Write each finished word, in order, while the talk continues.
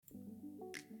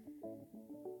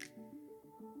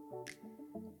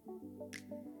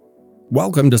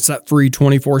Welcome to Set Free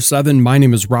 24/7. My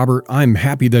name is Robert. I'm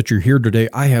happy that you're here today.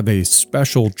 I have a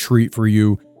special treat for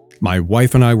you. My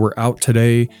wife and I were out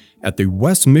today at the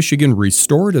West Michigan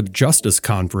Restorative Justice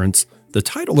Conference. The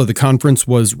title of the conference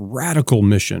was Radical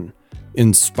Mission,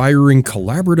 Inspiring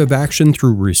Collaborative Action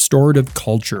Through Restorative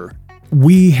Culture.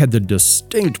 We had the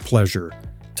distinct pleasure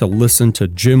to listen to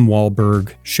Jim Wahlberg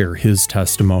share his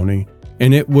testimony,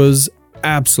 and it was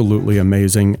absolutely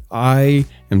amazing. I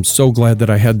am so glad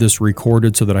that I had this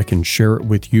recorded so that I can share it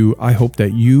with you. I hope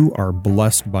that you are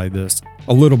blessed by this.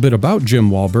 A little bit about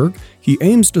Jim Wahlberg. He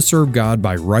aims to serve God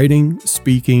by writing,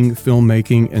 speaking,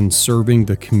 filmmaking, and serving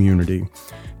the community.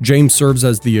 James serves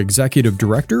as the executive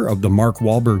director of the Mark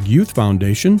Wahlberg Youth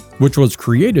Foundation, which was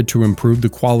created to improve the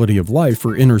quality of life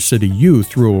for inner city youth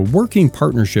through a working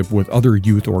partnership with other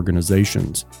youth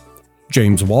organizations.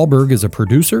 James Wahlberg is a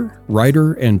producer,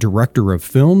 writer, and director of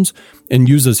films and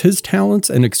uses his talents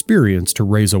and experience to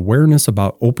raise awareness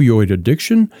about opioid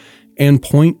addiction and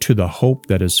point to the hope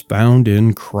that is found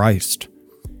in Christ.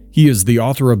 He is the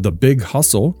author of The Big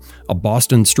Hustle, a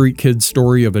Boston street kid's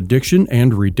story of addiction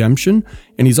and redemption,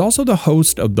 and he's also the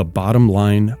host of the Bottom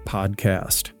Line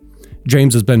podcast.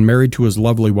 James has been married to his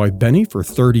lovely wife Benny for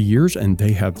 30 years, and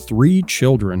they have 3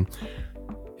 children.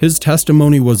 His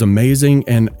testimony was amazing,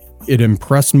 and it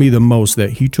impressed me the most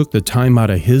that he took the time out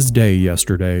of his day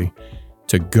yesterday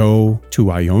to go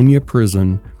to Ionia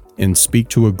Prison and speak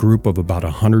to a group of about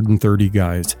 130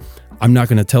 guys. I'm not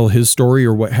going to tell his story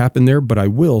or what happened there, but I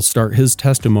will start his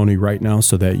testimony right now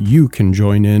so that you can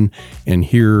join in and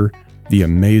hear the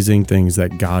amazing things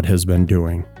that God has been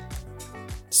doing.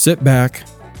 Sit back,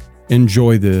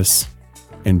 enjoy this,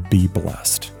 and be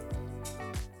blessed.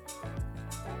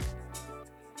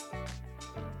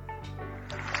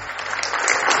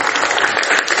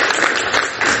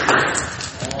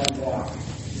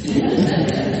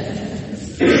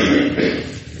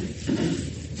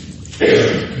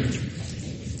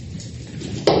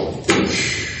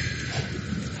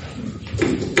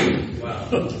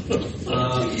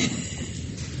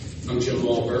 I'm Jim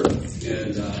Wahlberg,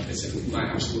 and it's my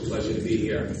absolute pleasure to be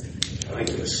here. I like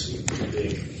this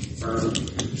big firm.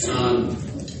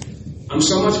 I'm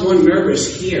so much more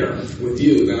nervous here with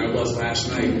you than I was last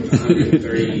night with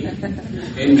 130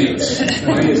 inmates.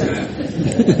 Why is that?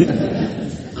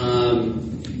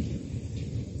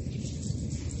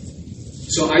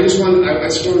 So I just want to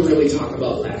really talk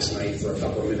about last night for a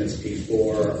couple of minutes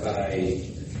before I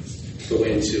go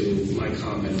into my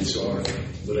comments or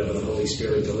whatever the Holy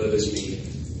Spirit delivers me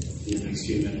in the next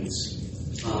few minutes.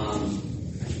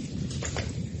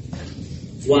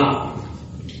 Wow.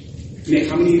 Nick,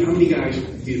 how many guys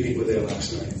do you think were there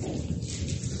last night?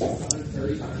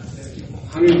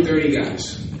 130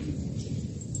 guys.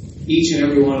 Each and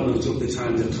every one of them took the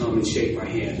time to come and shake my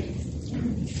hand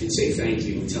and say thank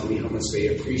you and tell me how much they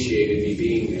appreciated me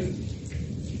being there.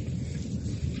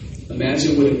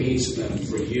 Imagine what it means to them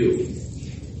for you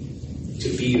to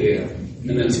be there,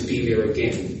 and then to be there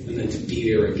again, and then to be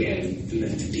there again, and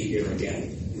then to be there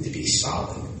again, and to be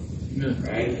solid. Yeah.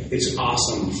 Right? It's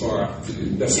awesome for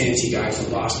the fancy guy from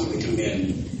Boston to come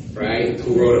in, right?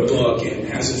 Who wrote a book and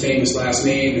has a famous last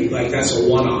name, and like that's a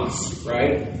one-off,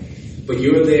 right? But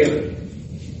you're there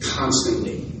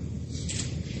constantly.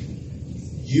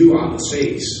 You are the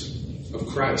face of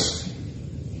Christ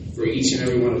for each and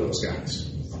every one of those guys.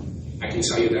 I can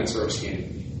tell you that firsthand.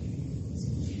 I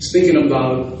was thinking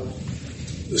about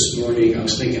this morning, I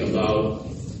was thinking about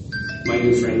my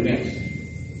new friend Nick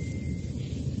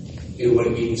and what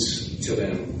it means to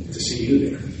them to see you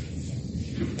there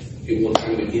and what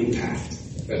kind of impact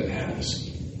that it has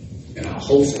and how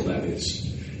hopeful that is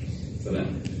for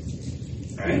them.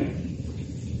 Right?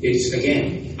 It's,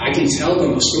 again, I can tell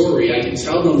them a story, I can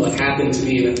tell them what happened to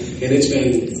me, and it's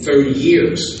been 30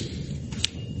 years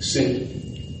since.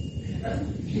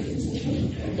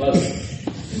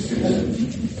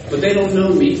 But they don't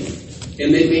know me,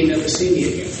 and they may never see me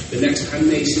again. The next time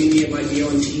they see me, it might be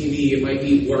on TV, it might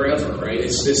be wherever, right?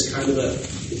 It's this kind of a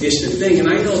distant thing, and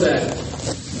I know that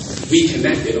we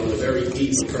connected on a very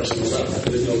deep and personal level.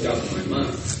 There's no doubt in my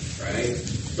mind, right?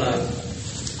 But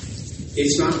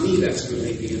it's not me that's going to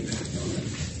make the impact on them.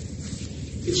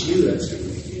 It's you that's going to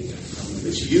make the impact on them.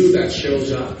 It's you that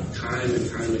shows up time and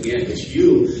time again. It's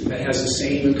you that has the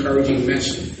same encouraging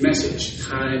message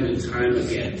time and time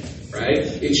again. Right?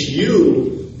 It's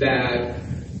you that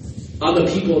other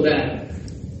people that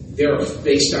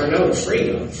they start out afraid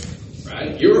of.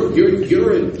 Right?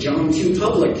 You're in John Q.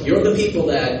 Public. You're the people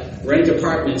that rent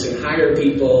apartments and hire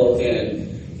people and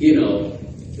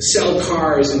sell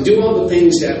cars and do all the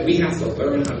things that we have to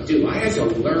learn how to do. I had to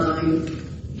learn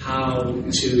how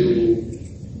to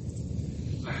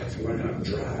learn how to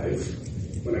drive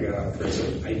when I got out of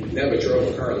prison. I never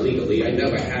drove a car legally. I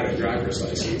never had a driver's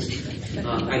license.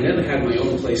 I never had my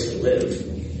own place to live.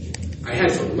 I had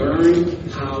to learn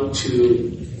how to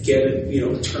get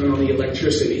it, turn on the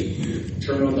electricity,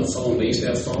 turn on the phone. They used to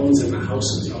have phones in the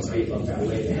houses. I'll tell you about that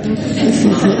later.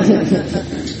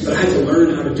 But I had to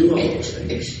learn how to do all those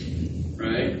things,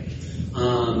 right?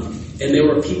 And there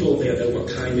were people there that were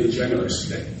kind and generous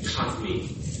that taught me.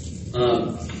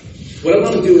 What I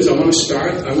want to do is I want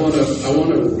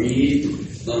to read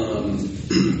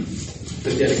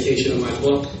the dedication of my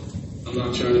book. I'm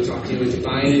not trying to talk you into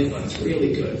buying it, but it's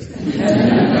really good.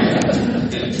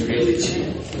 And it's really cheap.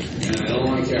 And I don't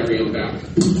want to carry them back.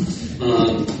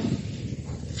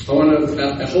 I want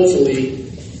to, hopefully,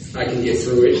 I can get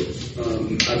through it.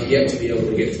 I've yet to be able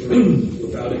to get through it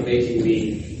without it making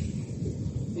me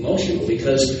emotional,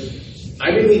 because I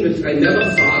never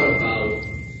thought about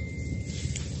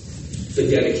the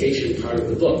dedication part of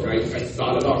the book, right? I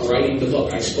thought about writing the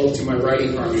book. I spoke to my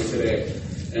writing partner today,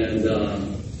 and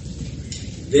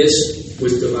this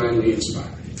was divinely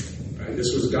inspired, right?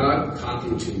 This was God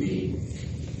talking to me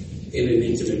in an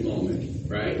intimate moment,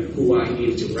 right? Who I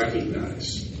needed to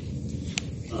recognize.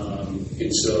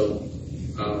 And so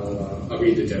I'll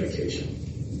read the dedication.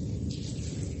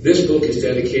 This book is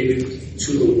dedicated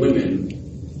to the women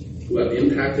who have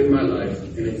impacted my life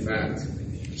and, in fact,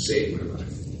 saved my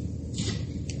life.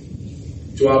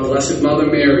 To our Blessed Mother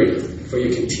Mary, for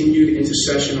your continued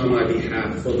intercession on my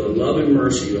behalf, for the love and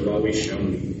mercy you have always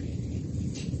shown me.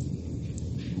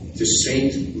 To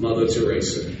Saint Mother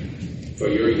Teresa, for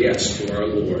your yes to our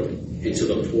Lord and to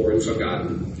the poor and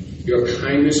forgotten. Your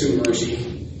kindness and mercy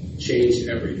changed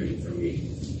everything for me.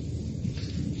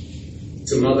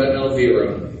 To Mother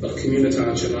Elvira of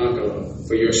Comunitas Chanakala,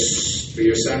 for your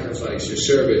sacrifice, your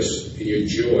service, and your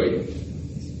joy.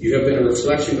 You have been a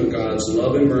reflection of God's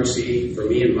love and mercy for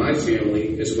me and my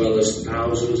family, as well as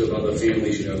thousands of other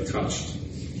families you have touched.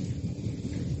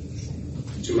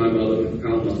 To my mother,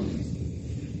 Alma,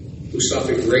 who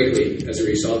suffered greatly as a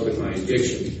result of my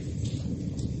addiction.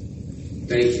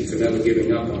 Thank you for never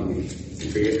giving up on me and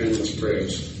for your endless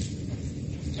prayers.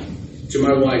 To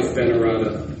my wife,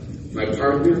 Venerata, my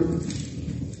partner,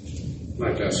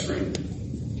 my best friend.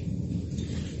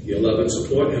 Your love and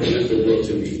support have meant the world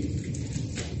to me.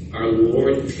 Our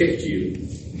Lord picked you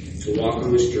to walk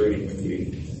on this journey with me,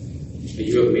 and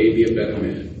you have made me a better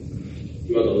man.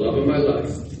 You are the love of my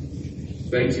life.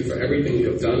 Thank you for everything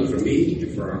you have done for me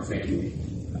and for our family.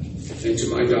 And to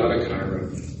my daughter,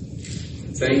 Kyra,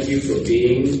 thank you for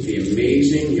being the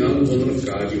amazing young woman of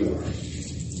God you are.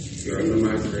 You're under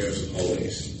my prayers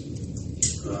always.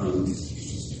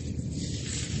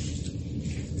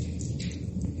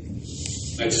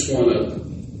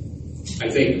 I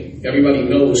think everybody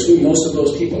knows who most of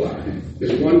those people are.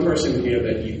 There's one person here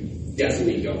that you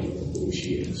definitely don't know who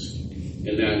she is,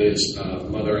 and that is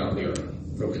Mother Elvira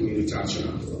from Comunitas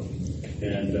Chanakala.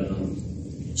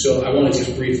 And so I want to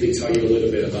just briefly tell you a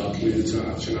little bit about Comunitas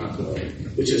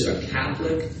Chanakala, which is a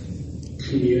Catholic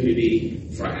community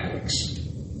for addicts.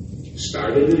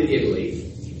 Started in Italy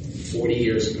 40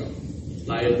 years ago.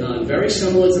 I had done very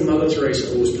similar to Mother Teresa,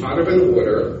 who was part of an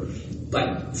order,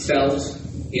 but felt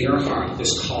in her heart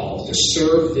this call to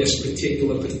serve this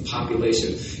particular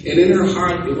population. And in her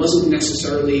heart, it wasn't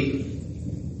necessarily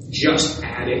just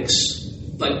addicts,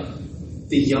 but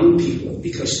the young people,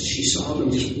 because she saw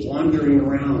them just wandering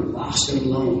around, lost and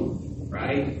alone,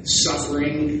 right?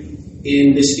 Suffering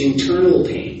in this internal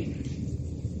pain.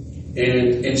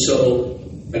 And so,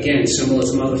 again, similar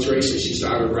to Mother Teresa, she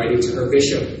started writing to her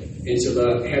bishop and to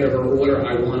the head of her order,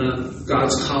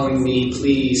 God's calling me,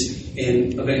 please.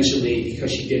 And eventually,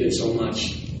 because she did it so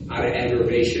much out of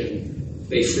aggravation,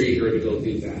 they freed her to go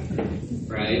do that,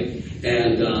 right?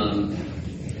 And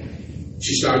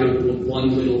she started with one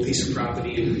little piece of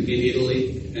property in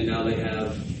Italy, and now they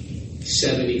have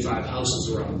 75 houses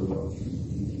around the world.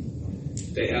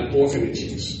 They have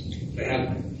orphanages. They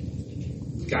have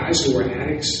guys who are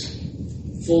addicts,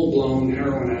 full-blown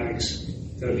heroin addicts,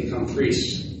 that have become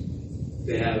priests.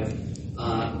 They have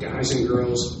guys and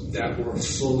girls that were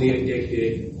fully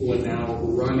addicted who are now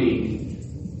running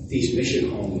these mission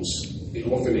homes and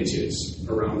orphanages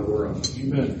around the world.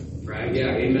 Amen. Right?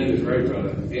 Yeah, amen is right,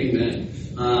 brother. Amen.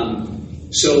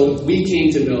 So we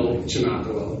came to know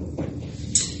Chanakala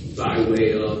by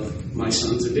way of my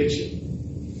son's addiction.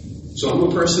 So I'm a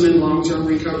person in long-term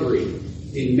recovery.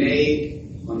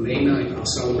 On May 9th, I'll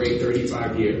celebrate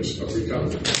 35 years of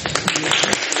recovery.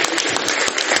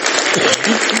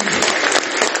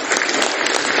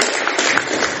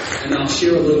 And I'll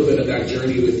share a little bit of that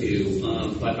journey with you,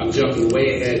 but I'm jumping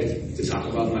way ahead to talk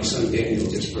about my son Daniel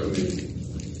just for a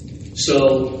minute.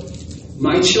 So,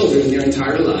 my children, their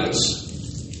entire lives,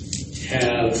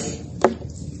 have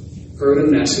heard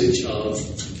a message of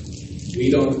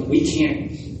we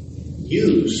can't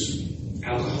use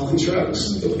alcohol and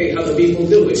drugs the way other people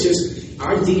do. It's just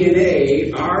our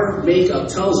DNA, our makeup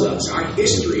tells us, our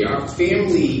history, our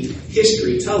family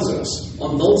history tells us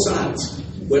on both sides,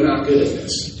 we're not good at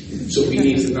this. So we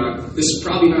need to this is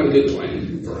probably not a good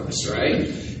plan for us, right?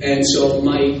 And so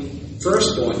my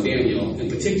firstborn, Daniel, in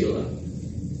particular,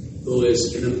 who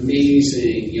is an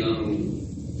amazing, young,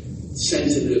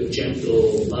 sensitive,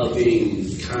 gentle,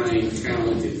 loving, kind,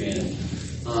 talented man,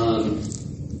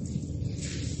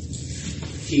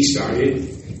 he started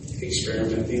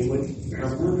experimenting with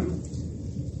marijuana,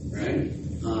 right?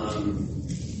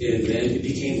 And then it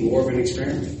became more of an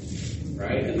experiment,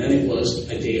 right? And then it was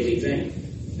a daily thing.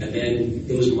 And then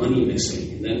there was money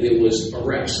missing. And then there was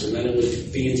arrests. And then it was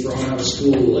being thrown out of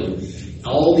school. And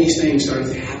all these things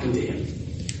started to happen to him.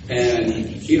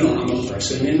 And, I'm a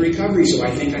person in recovery, so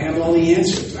I think I have all the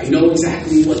answers. I know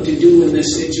exactly what to do in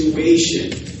this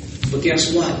situation. But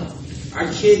guess what? Our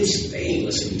kids, they ain't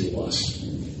listening to us.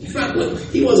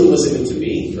 He wasn't listening to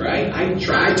me, right? I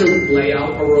tried to lay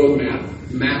out a roadmap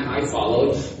I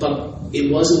followed, but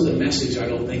it wasn't the message, I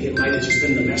don't think. It might have just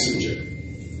been the messenger,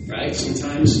 right?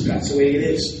 Sometimes that's the way it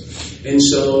is. And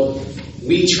so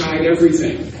we tried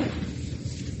everything.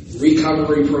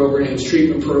 Recovery programs,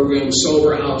 treatment programs,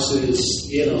 sober houses,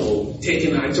 I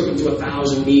took him to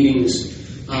 1,000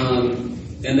 meetings,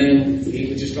 and then he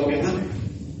would just go get high,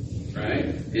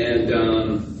 right?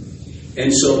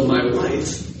 And so my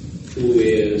wife, who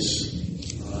is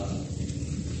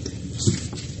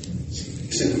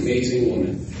an amazing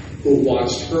woman, who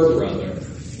watched her brother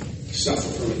suffer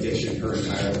from addiction her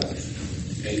entire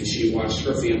life. And she watched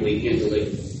her family handle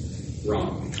it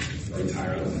wrong her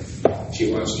entire life.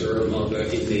 She watched her mother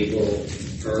enable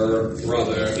her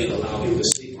brother and allow him to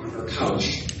sleep on her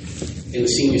couch in the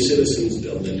senior citizens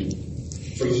building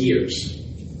for years.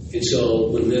 And so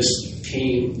when this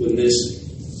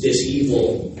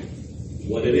evil,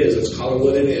 what it is, let's call it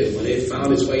what it is, when it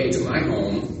found its way into my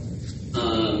home,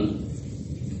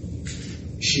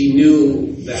 she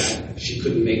knew that she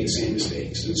couldn't make the same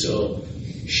mistakes. And so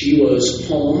she was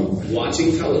home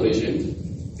watching television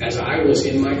as I was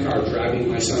in my car driving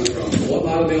my son from Fort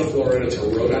Lauderdale, Florida to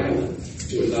Rhode Island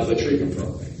to another treatment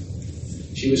program.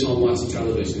 She was home watching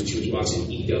television, and she was watching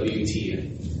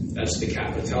EWTN. That's the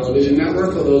Catholic Television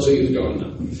Network, for those of you who don't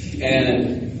know.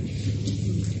 And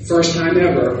first time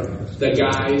ever, the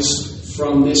guys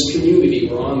from this community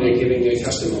were on there giving their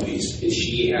testimonies, and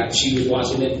she was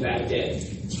watching it that day.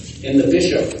 And the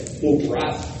bishop who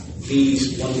brought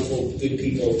these wonderful, good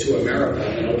people to America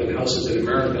and opened houses in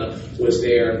America was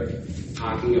there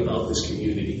talking about this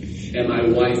community. And my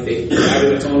wife, they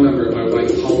provided the phone number, and my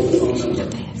wife called the phone number,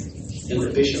 and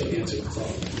the bishop answered the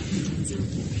phone.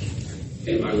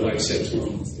 And my wife said to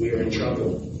him, "We're in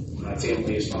trouble. My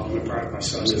family is falling apart. My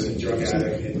son is a drug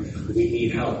addict, and we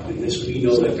need help. And we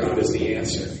know that God is the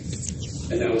answer."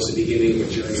 And that was the beginning of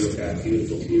a journey with that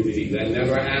beautiful community that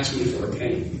never asked me for a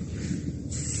penny.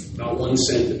 Not 1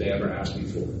 cent did they ever ask me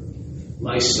for.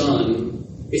 My son,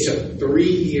 it's a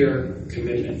 3-year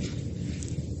commitment.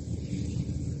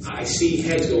 I see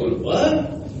heads going,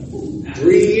 what?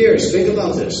 3 years. Think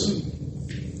about this.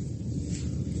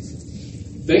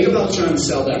 Think about trying to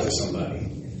sell that to somebody,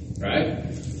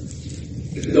 right?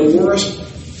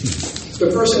 The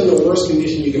person in the worst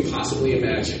condition you can possibly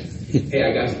imagine. Hey,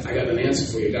 I got an answer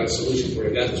for you. I got a solution for you.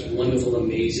 I got this wonderful,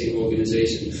 amazing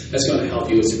organization that's going to help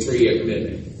you. It's a 3-year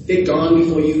commitment. They're gone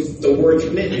before the word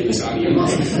commitment is out of your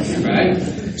mouth, right?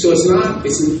 So it's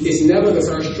never the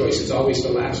first choice. It's always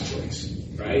the last choice,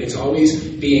 right? It's always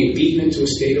being beaten into a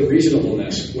state of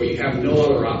reasonableness where you have no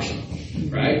other option,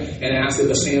 right? And after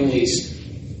the families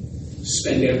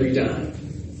spend every dime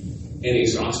and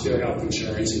exhaust their health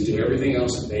insurance and do everything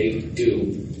else that they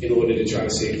do in order to try to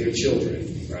save their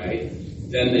children, right?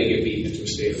 Then they get beaten into a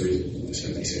state of reasonableness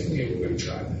and they say, okay, we're going to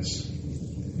try this.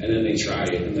 And then they try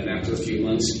it, and then after a few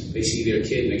months, they see their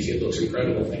kid, and the kid looks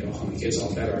incredible. They go, oh, my kid's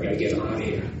all better. I got to get him out of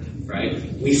here, right?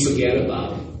 We forget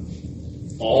about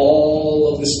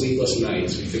all of the sleepless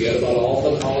nights. We forget about all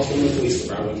the calls from the police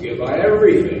department. We forget about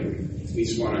everything. We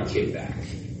just want our kid back.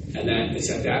 And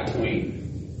it's at that point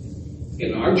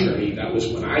in our journey, that was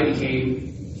when I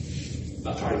became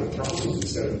a part of the problem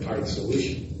instead of a part of the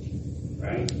solution,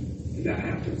 right? And that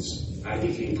happens. I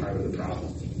became part of the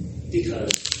problem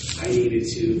because I needed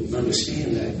to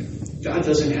understand that God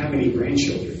doesn't have any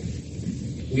grandchildren.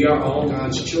 We are all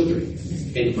God's children.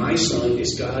 And my son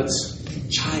is God's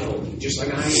child, just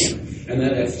like I am. And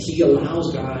that if he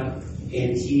allows God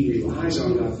and he relies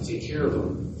on God to take care of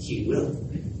him, he will,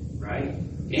 right?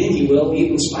 And he will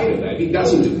even in spite of that. He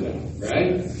doesn't do that,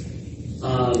 right?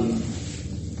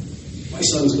 My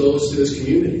son goes to this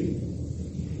community,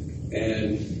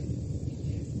 and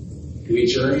we're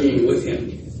journeying with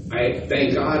him. I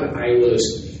thank God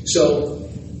so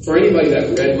for anybody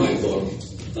that read my book,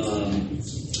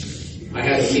 I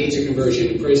had a major conversion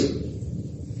in prison.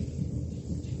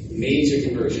 Major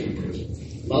conversion in prison.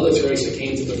 Mother Teresa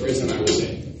came to the prison I was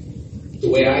in. The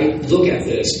way I look at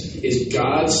this is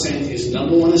God sent his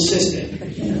number one assistant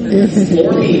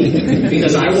for me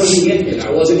because I wasn't getting it.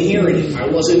 I wasn't hearing it. I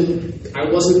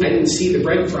didn't see the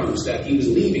breadcrumbs that he was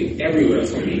leaving everywhere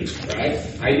for me, right?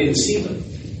 I didn't see them.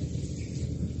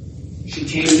 She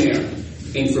came there,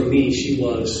 and for me, it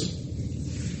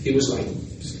was like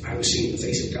I was seeing the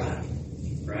face of God,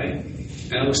 right?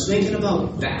 And I was thinking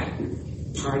about that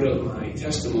part of my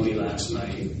testimony last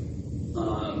night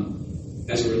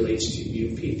as it relates to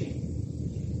you people.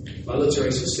 Mother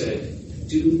Teresa said,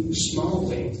 do small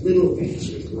things, little things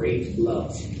with great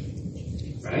love,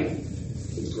 right?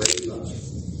 With great love.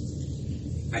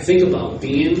 I think about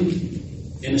being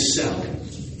in a cell,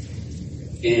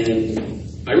 and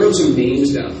I wrote some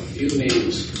names down, a few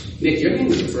names. Nick, your name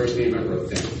was the first name I wrote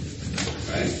down,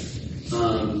 right?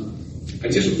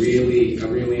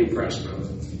 I'm really impressed, brother.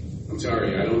 I'm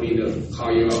sorry, I don't mean to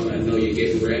call you out, and I know you're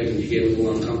getting red and you're getting a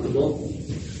little uncomfortable,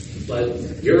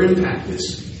 but your impact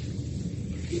is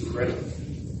incredible.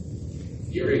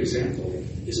 Your example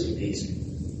is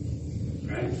amazing,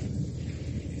 right?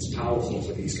 It's powerful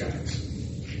for these guys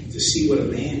to see what a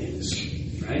man is,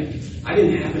 right? I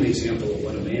didn't have an example of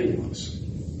what a man was,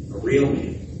 a real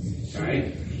man,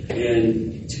 right?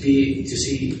 And to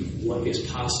see what is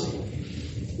possible,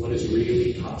 what is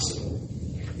really possible,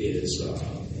 is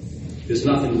there's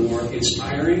nothing more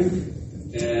inspiring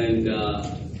and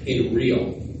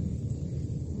real.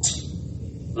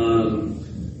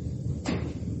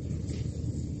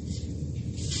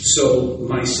 So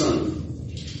my son,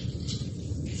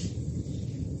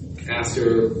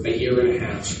 after a year and a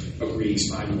half, agrees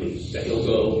finally that he'll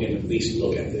go and at least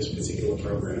look at this particular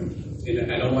program.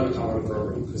 And I don't want to call it a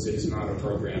program because it is not a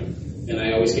program. And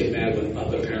I always get mad when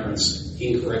other parents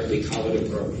incorrectly call it a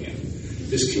program.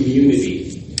 This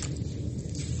community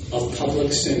of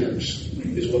public sinners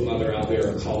is what Mother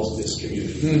Alvera calls this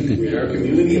community. We are a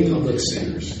community of public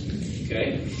sinners.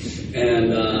 Okay?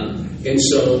 And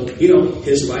so,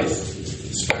 his life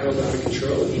spiraled out of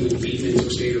control. He was beaten into a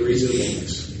state of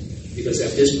reasonableness. Because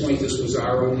at this point, this was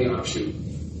our only option.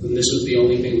 And this was the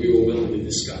only thing we were willing to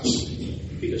discuss.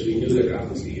 Because we knew that God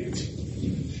was the answer.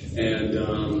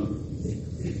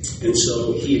 And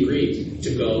so he agreed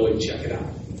to go and check it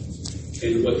out.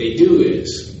 And what they do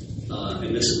is,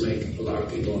 and this will make a lot of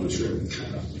people in this room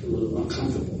kind of a little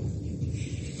uncomfortable.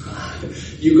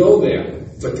 You go there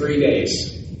for 3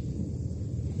 days.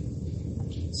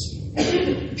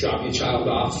 Drop your child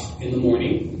off in the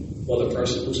morning, or the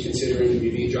person who's considering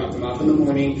community, drop them off in the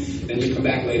morning, and you come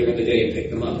back later in the day and pick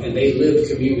them up. And they live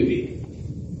community.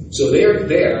 So they're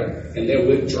there, and they're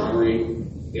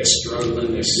withdrawing, they're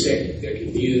struggling, they're sick, they're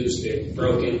confused, they're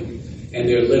broken, and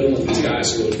they're living with these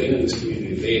guys who have been in this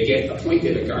community. They get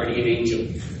appointed a guardian angel,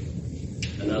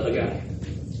 another guy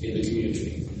in the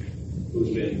community who's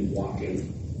been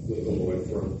walking with the Lord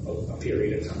for a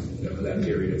period of time, whatever that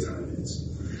period of time is.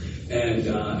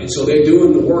 And so they're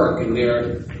doing the work, and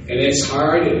it's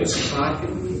hard, and it's hot,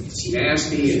 and it's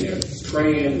nasty, and they're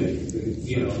praying, and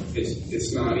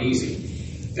it's not easy.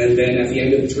 And then at the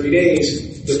end of the 3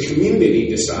 days, the community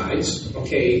decides,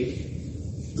 okay,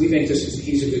 we think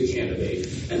he's a good candidate.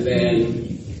 And then,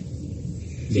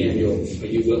 Daniel, are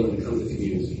you willing to come to the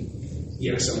community?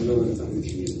 Yes, I'm willing to come to the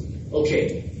community.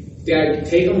 Okay, Dad,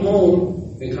 take him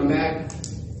home and come back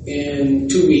in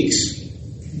 2 weeks.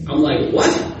 I'm like, what?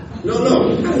 No,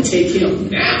 I gotta take him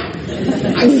now.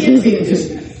 I can't take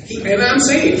this. And I'm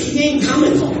saying, he ain't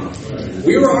coming home.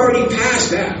 We were already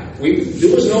past that.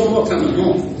 There was no more coming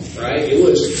home, right? It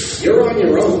was, you're on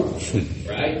your own,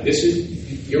 right?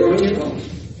 You're on your own.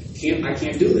 I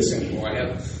can't do this anymore. I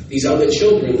have these other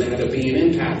children that are being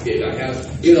impacted. I have,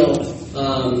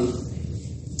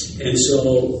 and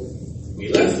so we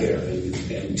left there.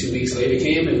 And 2 weeks later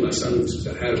came, and my son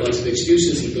had a bunch of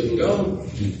excuses. He couldn't go.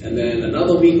 And then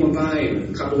another week went by,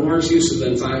 and a couple more excuses.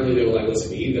 Then finally they were like,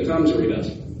 listen, he either comes or he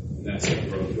doesn't. And that's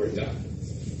it. We're done.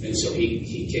 And so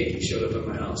he came. He showed up at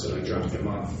my house, and I dropped him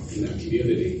off in that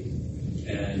community.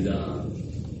 And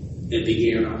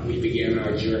we began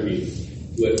our journey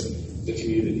with the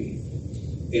community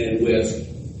and with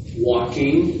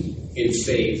walking in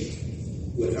faith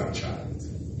with our child.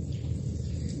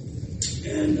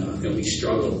 And we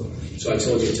struggled. So I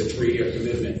told you it's a 3-year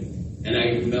commitment. And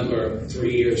I remember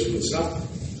 3 years was up.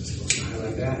 Let's go high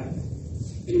like that.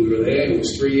 And we were there, and it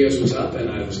was 3 years was up, and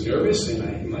I was nervous,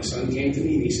 and my son came to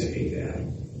me, and he said, "Hey, Dad,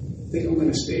 I think I'm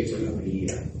going to stay for another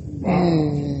year."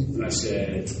 And I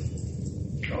said,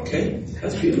 "Okay,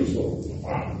 that's beautiful."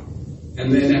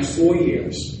 And then at 4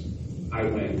 years, I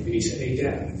went, and he said, "Hey,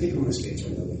 Dad, I think I'm going to stay for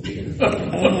another year."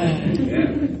 Yeah.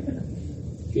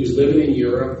 He was living in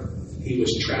Europe. He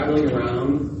was traveling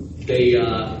around. They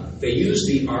use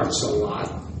the arts a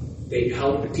lot. They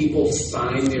help people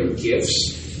find their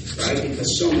gifts, right?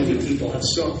 Because so many people have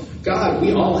God,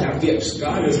 we all have gifts.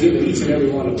 God has given each and every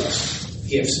one of us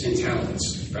gifts and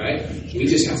talents, right? We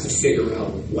just have to figure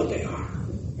out what they are,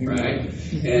 right?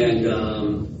 And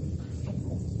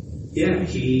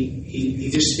he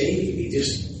just stayed.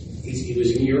 He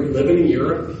was in Europe, living in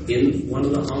Europe, in one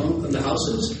of the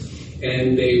houses,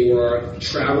 and they were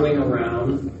traveling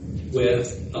around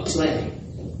with a play,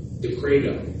 the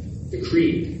Credo, the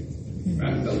Creed,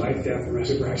 right? The life, death, and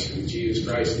resurrection of Jesus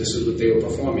Christ. This is what they were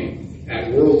performing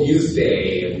at World Youth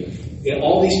Day, and in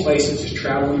all these places, just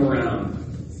traveling around,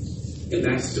 and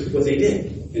that's what they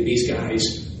did. And these guys,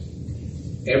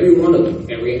 every one of them,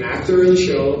 every actor in the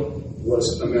show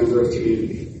was a member of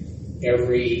community.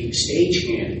 Every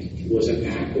stagehand was a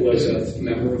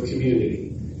member of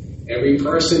community. Every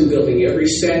person building every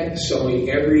set, sewing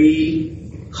every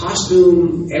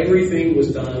costume, everything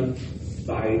was done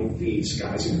by these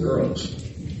guys and girls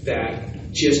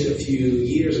that just a few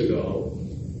years ago,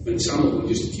 and some of them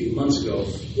just a few months ago,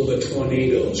 were the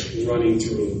tornadoes running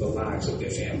through the lives of their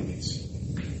families,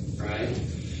 right?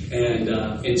 And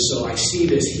so I see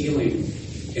this healing,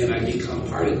 and I become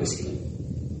part of this healing.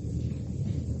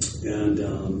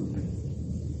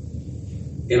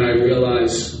 And I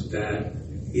realize that,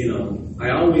 I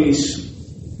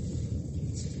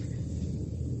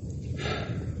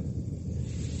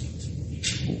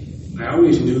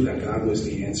always knew that God was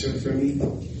the answer for me,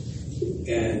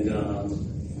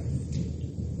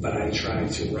 but I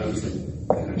tried to run from it,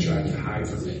 and I tried to hide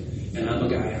from it. And I'm a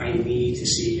guy, I need to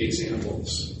see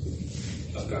examples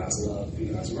of God's love and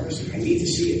God's mercy. I need to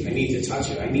see it. I need to touch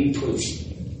it. I need proof,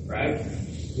 right?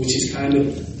 Which is kind of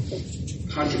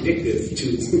contradictory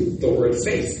to the word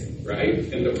faith, right?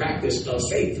 And the practice of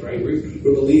faith, right? We're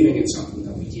believing in something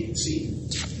that we can't see.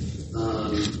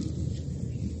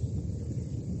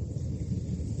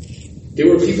 There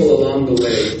were people along the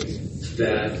way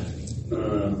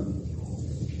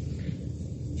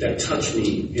that touched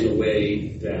me in a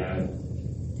way that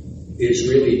is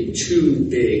really too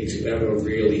big to ever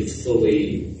really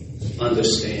fully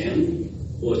understand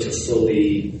or to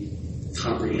fully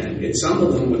comprehend. And some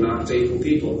of them were not faithful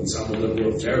people, and some of them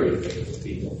were very faithful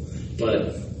people.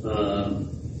 But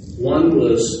one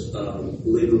was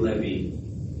Lynn Levy.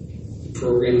 The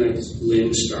program that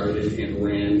Lynn started and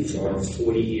ran for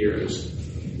 40 years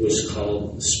was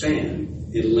called SPAN.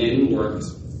 And Lynn worked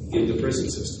in the prison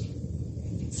system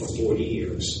for 40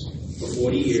 years. For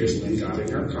 40 years, Lynn got in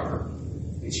her car,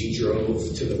 and she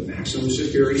drove to the maximum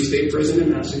security state prison in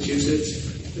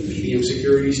Massachusetts, the medium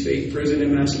security state prison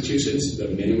in Massachusetts, the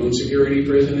minimum security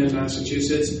prison in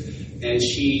Massachusetts, and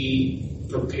she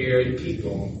prepared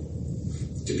people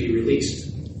to be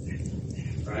released,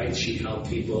 right? She helped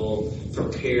people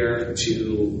prepare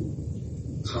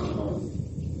to come home.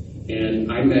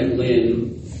 And I met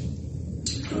Lynn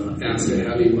after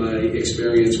having my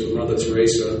experience with Mother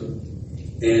Teresa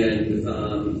and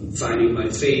finding my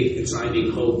faith and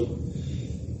finding hope.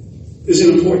 Is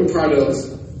an important part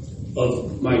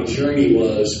of my journey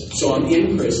was, so I'm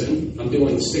in prison, I'm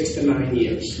doing 6 to 9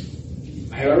 years.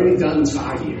 I had already done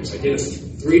 5 years. I did a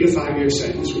 3 to 5 year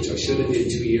sentence, which I should have did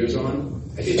 2 years on.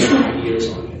 I did 5 years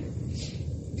on it,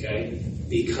 okay?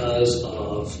 Because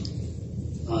of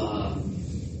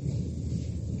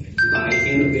my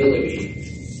inability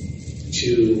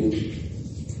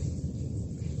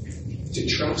to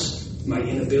trust, my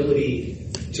inability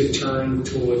to turn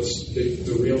towards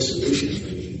the real solution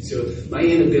for me. So my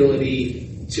inability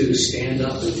to stand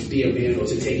up and to be a man or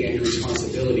to take any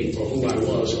responsibility for who I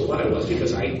was or what I was,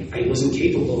 because I wasn't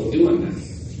capable of doing that,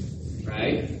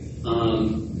 right?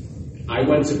 I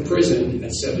went to prison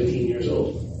at 17 years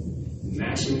old.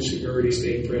 Maximum security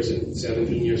state prison,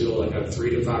 17 years old. I got a 3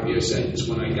 to 5 year sentence.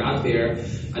 When I got there,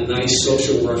 a nice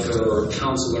social worker or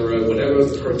counselor or whatever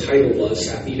her title was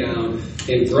sat me down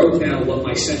and broke down what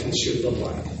my sentence should look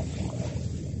like.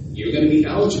 You're going to be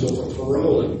eligible for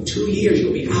parole in 2 years.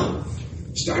 You'll be out,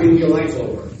 starting your life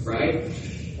over, right?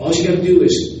 All you got to do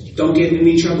is don't get in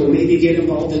any trouble. Maybe get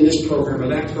involved in this program or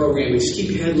that program, and just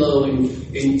keep your head low, and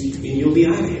you'll be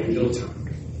out of here in no time.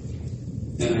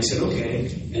 And I said, okay.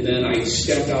 And then I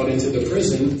stepped out into the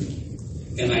prison,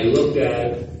 and I looked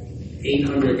at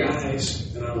 800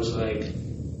 guys, and I was like,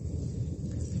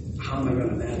 how am I going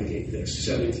to navigate this?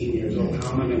 17 years old,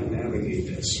 how am I going to navigate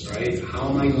this, right? How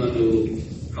am I going to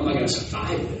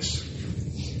survive this?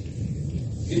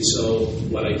 And so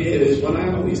what I did is what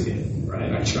I always did,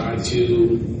 right? I tried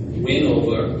to win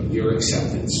over your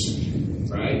acceptance,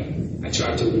 right? I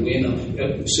tried to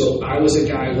win. So I was a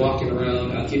guy walking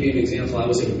around. I'll give you an example. I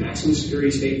was in a maximum security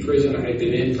state prison. I had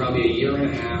been in probably a year and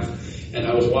a half, and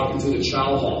I was walking through the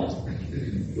chow hall,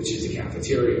 which is the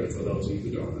cafeteria for those of you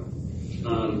who don't know.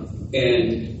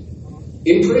 And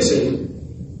in prison,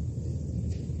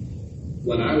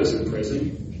 when I was in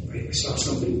prison, right, I saw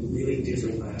something really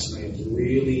different last night.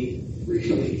 Really,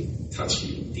 really touched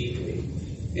me deeply,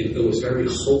 and it was very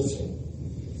hopeful.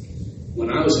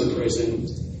 When I was in prison,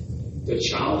 the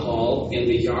chow hall and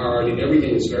the yard and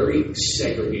everything was very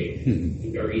segregated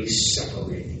and very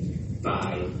separated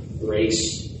by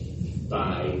race,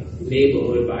 by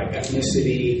neighborhood, by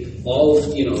ethnicity,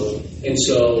 and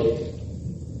so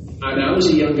I was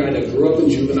a young guy that grew up in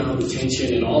juvenile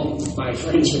detention, and all my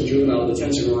friends from juvenile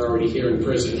detention were already here in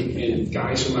prison, and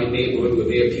guys from my neighborhood were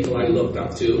there, people I looked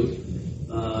up to,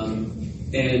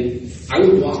 and I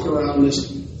would walk around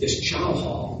this chow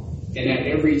hall, and at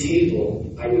every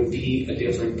table, I would be a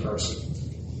different person.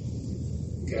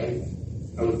 Okay?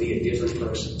 I would be a different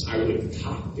person. I would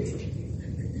talk differently.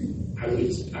 I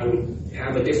would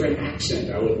have a different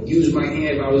accent. I would use my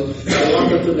hand. I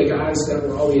walked up to the guys that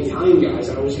were all the Italian guys.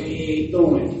 I would say, "Hey, how you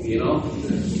doing?" You know?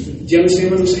 Do you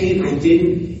understand what I'm saying? I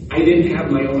didn't have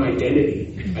my own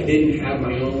identity. I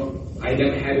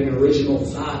never had an original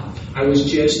thought. I was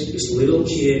just this little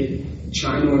kid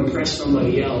trying to impress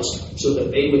somebody else so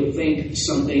that they would think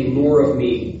something more of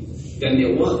me than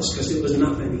there was, because there was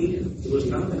nothing here. There was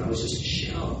nothing. I was just a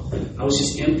shell. I was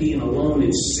just empty and alone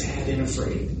and sad and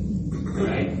afraid,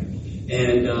 right?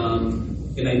 And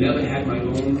I never had my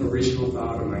own original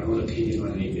thought or my own opinion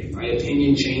on anything. My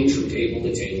opinion changed from table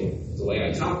to table. The way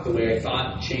I talked, the way I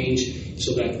thought changed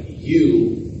so that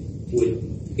you would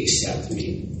accept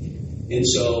me. And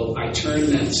so I turned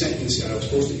that sentence that I was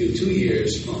supposed to do 2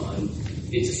 years on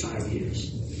into 5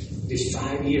 years. Did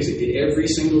 5 years. I did every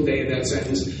single day of that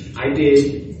sentence. I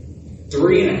did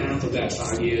 3.5 of that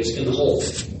 5 years in the hole.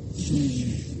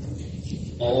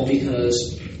 All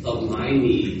because of my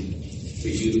need for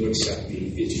you to accept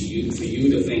me, and for you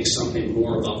to think something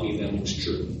more about me than was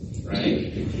true,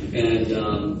 right? And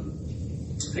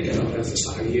I got out after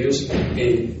 5 years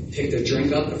and picked a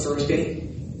drink up the first day.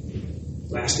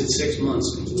 Lasted 6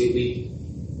 months completely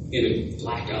in a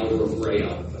blackout or a gray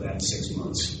out for that 6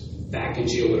 months. Back in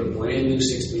jail with a brand new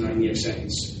 6 to 9 year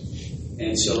sentence.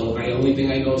 And so the only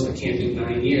thing I know is I can't do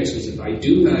 9 years, because if I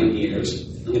do 9 years,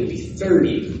 I'm going to be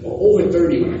 30 or over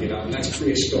 30 when I get out, and that's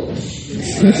prehistoric.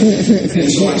 Right?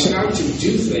 And so I started to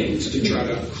do things to try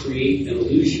to create an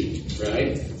illusion,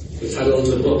 right? The title of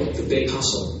the book, The Big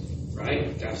Hustle,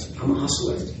 right? I'm a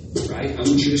hustler, right?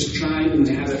 I'm just trying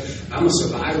to I'm a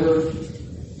survivor,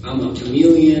 I'm a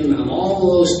chameleon, I'm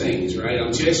all those things, right?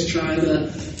 I'm just trying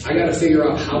to, I got to figure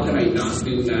out how can I not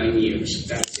do 9 years.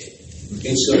 That's it.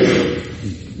 And so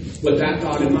with that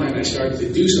thought in mind, I started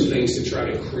to do some things to try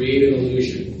to create an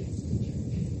illusion.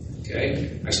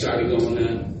 Okay? I started going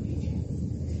to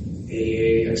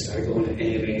AA, I started going to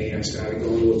NA, I started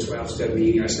going to a 12-step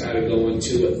meeting, I started going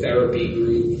to a therapy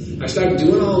group. I started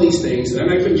doing all these things, and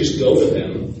then I couldn't just go to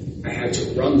them. I had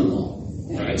to run them all.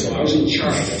 Right? So I was in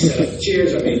charge. I set up the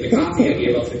chairs, I made the coffee, I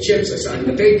gave out the chips, I signed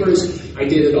the papers, I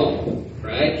did it all.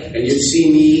 Right? And you'd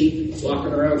see me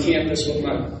walking around campus with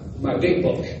my big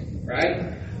book,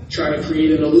 right? Trying to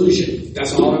create an illusion.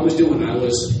 That's all I was doing. I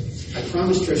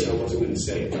promised Trish I wasn't going to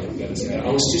say it, but I'm going to say it. I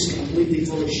was just completely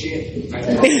full of shit. I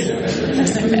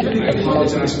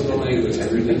apologize for the language. I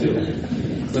really do.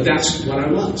 But that's what I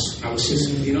was. I was just,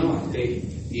 you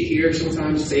hear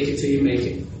sometimes fake it till you make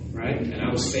it, right? And I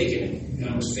was faking it. And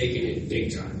I was faking it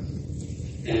big time.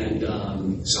 And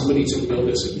somebody took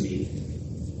notice of me,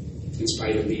 in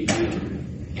spite of me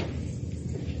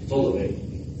being full of it.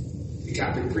 The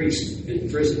Catholic priest in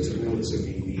prison took notice of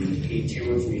me. He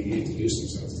came up to me and he introduced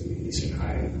himself to me. He said,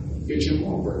 "Hi, you're Jim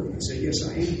Wahlberg." And I said, "Yes,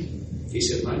 I am." He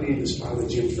said, "My name is Father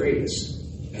Jim Freitas,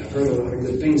 and I've heard a lot of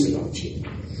good things about you.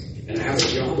 And I have a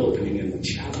job opening in the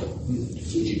chapel.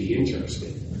 Would you be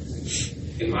interested?"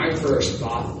 And my first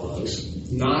thought was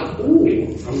not, ooh,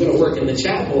 I'm going to work in the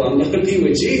chapel, I'm going to be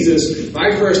with Jesus.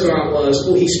 My first thought was,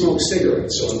 oh, he smokes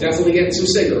cigarettes, so I'm definitely getting some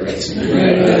cigarettes.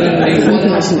 Right? And what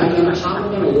else am I going to, how am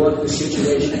I going to work the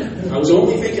situation? I was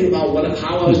only thinking about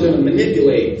how I was going to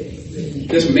manipulate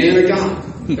this man of God.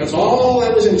 That's all I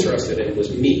was interested in,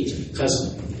 was me.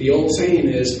 Because the old saying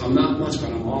is, I'm not much,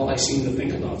 but I'm all I seem to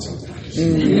think about sometimes.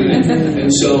 Right?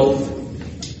 And so,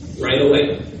 right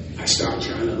away, I start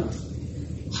trying to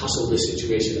hustle the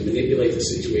situation and manipulate the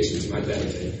situation to my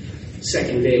benefit.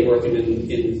 Second day working in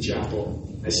the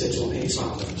chapel, I said to him, hey,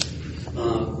 Father,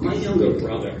 my younger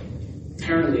brother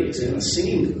apparently is in a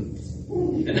singing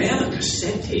group, and they have a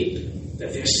cassette tape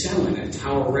that they're selling at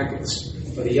Tower Records.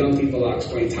 For the young people, I'll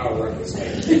explain Tower Records.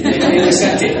 They play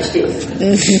cassette tapes too.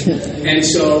 And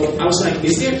so I was like,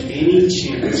 is there any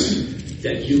chance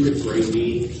that you could bring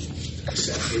me a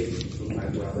cassette tape from my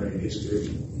brother and his group?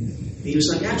 He was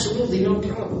like, absolutely, no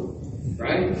problem.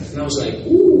 Right? And I was like,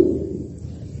 ooh,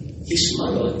 he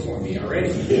smuggled it for me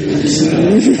already.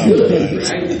 Good,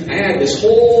 right? I had this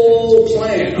whole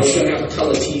plan. I was going to have a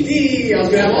color TV. I was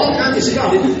going to have all kinds of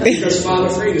stuff because Father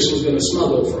Freitas was going to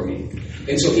smuggle for me.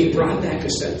 And so he brought that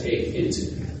cassette tape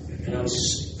into me.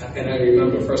 And I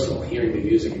remember, first of all, hearing the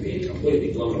music and being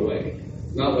completely blown away.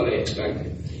 Not what I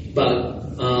expected.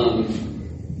 But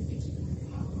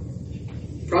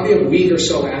probably a week or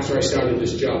so after I started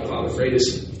this job, Father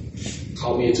Freitas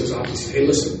called me into his office and said, hey,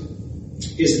 listen,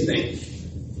 here's the thing.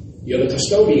 You're the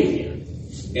custodian here,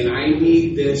 and I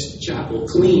need this chapel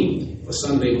cleaned for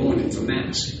Sunday morning for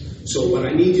Mass. So what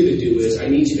I need you to do is I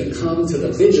need you to come to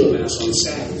the Vigil Mass on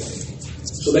Saturday.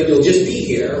 So that you'll just be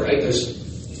here, right? Because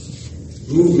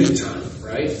movement time,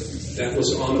 right? That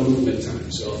was on a movement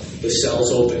time. So the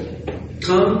cell's open.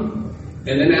 Come,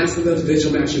 and then after the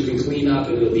Vigil Mass, you can clean up,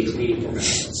 and it'll be clean for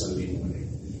Mass on Sunday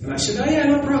morning. And I said, oh yeah,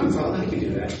 no problem, Father, I can do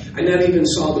that. I never even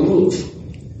saw the move.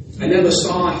 I never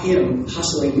saw him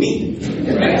hustling me,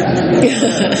 right?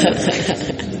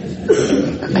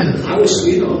 I was,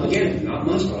 again, not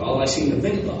much, but all I seemed to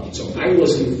think about. So I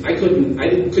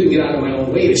couldn't get out of my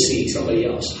own way to see somebody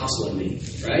else hustling me,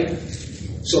 right?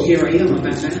 So here I am, I'm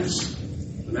at Mass.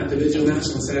 I'm at the Vigil Mass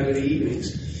on Saturday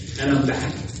evenings, and I'm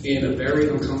back in a very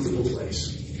uncomfortable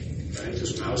place, right?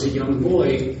 Because when I was a young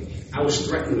boy, I was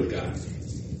threatened with God.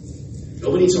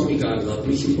 Nobody told me God loved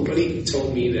me. Nobody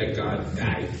told me that God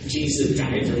died. Jesus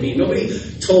died for me. Nobody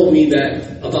told me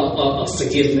that about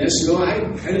forgiveness. No, I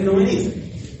didn't know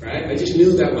anything, right? I just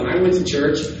knew that when I went to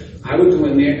church, I would go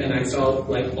in there and I felt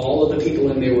like all of the people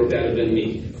in there were better than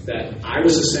me. That I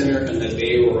was a sinner and that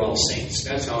they were all saints.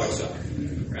 That's how I felt,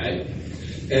 right?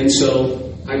 And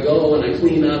so I go and I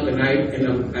clean up and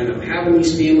I'm having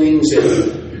these feelings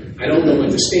and I don't know when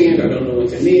to stand, I don't know when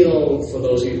to kneel. For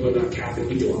those of you who are not Catholic,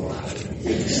 we do a lot of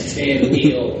it. Stand,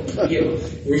 kneel,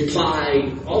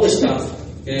 reply, all this stuff.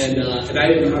 And I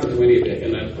didn't know how to do any of it.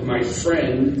 And my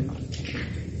friend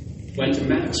went to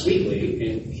Mass weekly,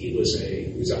 and he was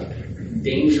a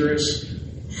dangerous,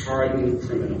 hardened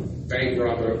criminal. Bank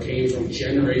robber, came from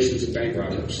generations of bank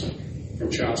robbers from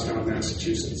Charlestown,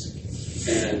 Massachusetts.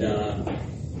 And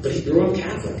but he grew up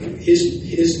Catholic. And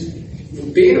his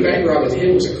being a bank robber to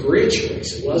him was a career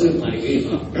choice. It wasn't like,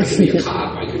 I could be a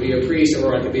cop, I could be a priest,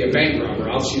 or I could be a bank robber.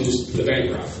 I'll choose the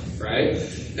bank robber, right?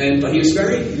 But he was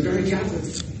very Catholic.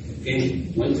 And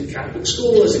he went to Catholic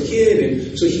school as a kid,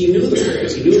 and so he knew the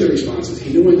prayers, he knew the responses,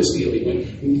 he knew when to steal, he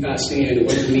went stand, and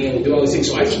went to kneel, and do all these things.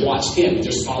 So I just watched him and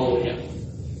just followed him.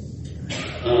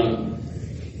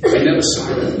 I never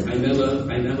saw him.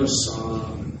 I never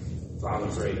saw Father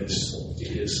Freitas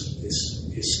in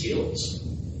his skills.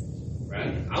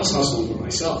 Right? I was hustling for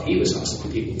myself. He was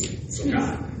hustling people for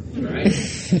God. Right?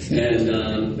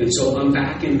 And so I'm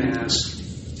back in Mass.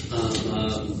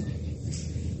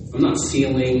 I'm not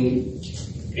feeling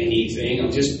anything.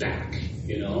 I'm just back,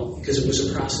 because it was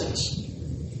a process.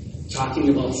 Talking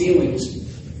about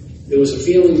feelings, there was a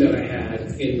feeling that I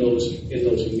had in those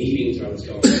meetings I was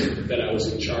going to that I was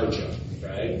in charge of.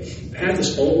 Right? I had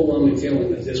this overwhelming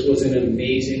feeling that this was an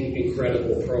amazing,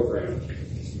 incredible program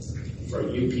for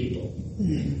you people.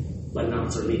 But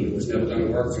not for me. It was never going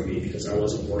to work for me because I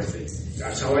wasn't worth it.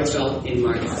 That's how I felt in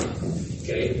my heart.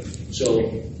 Okay? So,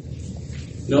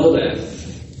 know that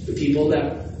the people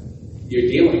that you're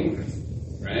dealing with,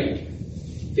 right?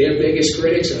 Their biggest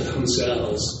critics are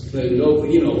themselves.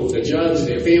 The judge,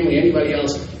 their family, anybody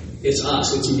else. It's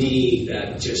us. It's me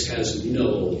that just has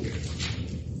no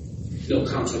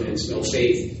confidence, no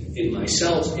faith in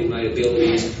myself, in my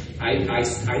abilities. I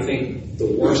think the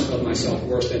worst of myself,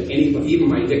 worse than anybody, even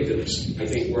my victims, I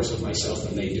think worse of myself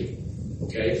than they do.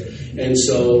 Okay? And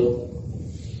so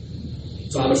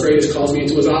Father Freitas calls me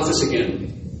into his office again.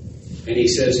 And he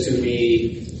says to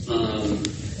me,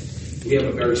 we have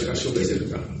a very special visitor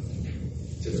coming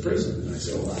to the prison. And I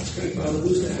said, well, that's great, Father.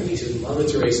 Who's that? And he said, Mother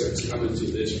Teresa is coming to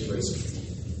this prison.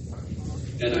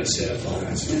 And I said, oh,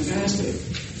 that's fantastic.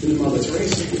 Who's Mother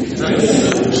Teresa? And I didn't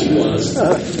know who she was.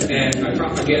 And I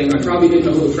probably didn't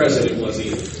know who the president was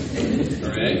either.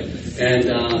 All right?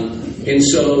 And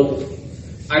so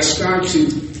I start to,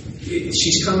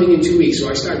 she's coming in 2 weeks, so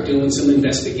I start doing some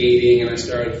investigating, and I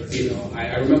start,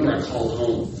 I remember I called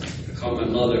home. I called my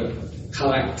mother,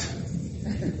 collect.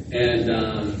 And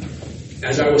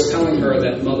as I was telling her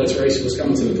that Mother Teresa was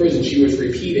coming to the prison, she was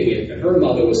repeating it, and her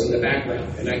mother was in the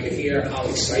background, and I could hear how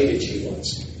excited she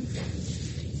was.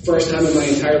 First time in my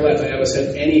entire life I ever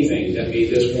said anything that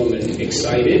made this woman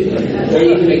excited or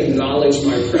even acknowledged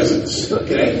my presence.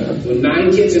 Okay? There were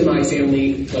 9 kids in my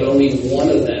family, but only one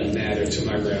of them mattered to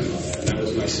my grandmother, and that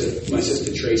was my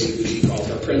sister Tracy, who she called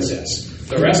her princess.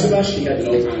 The rest of us, she had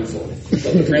no time for.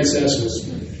 But the princess was...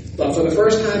 But for the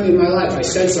first time in my life, I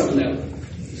said something that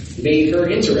made her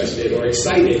interested or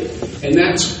excited, and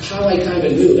that's how I kind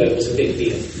of knew that it was a big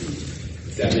deal,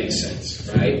 if that makes sense,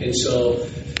 right? And so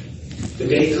the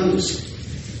day comes,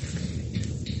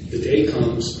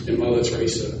 and Mother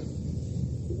Teresa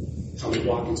comes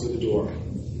walking through the door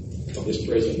of this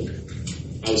prison.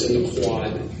 I was in the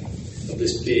quad of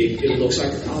this big, it looks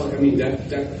like a college,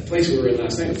 that place we were in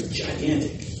last night was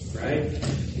gigantic, right?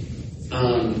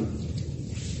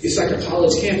 It's like a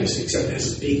college campus, except it has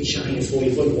this big, giant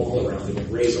 40-foot wall around it with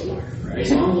razor wire, right?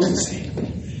 It's almost the same.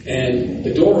 And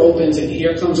the door opens, and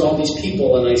here comes all these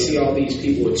people, and I see all these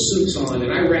people with suits on,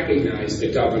 and I recognize the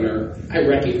governor, I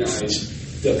recognize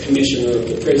the commissioner of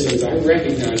the prisons, I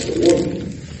recognize the warden.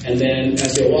 And then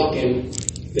as they're walking,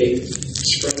 they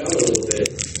spread out a little bit,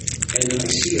 and then I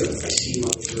see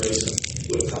Mother Teresa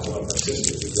with a couple of her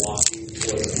sisters walking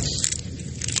towards us.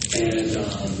 And,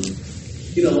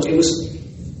 it was...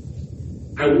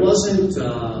 I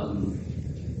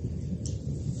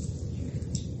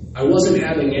wasn't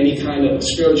having any kind of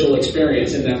spiritual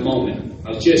experience in that moment. I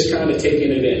was just kind of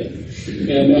taking it in.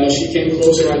 And she came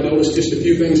closer. I noticed just a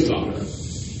few things about her.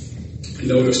 I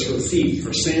noticed her feet,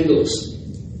 her sandals.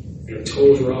 Her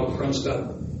toes were all crunched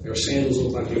up. Her sandals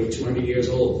looked like they were 200 years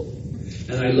old.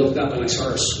 And I looked up and I saw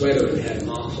her sweater and had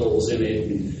moth holes in it.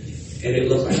 And it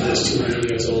looked like it was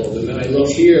 200 years old. And then I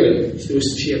looked here and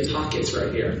she had pockets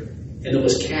right here. And there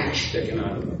was cash sticking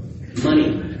out of them.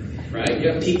 Money, right?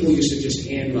 You have people who used to just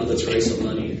hand Mother Teresa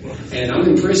money. And I'm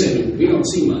in prison, and we don't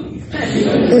see money.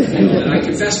 And I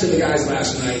confessed to the guys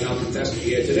last night, and I'll confess to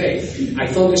you here today. I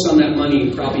focused on that money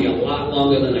probably a lot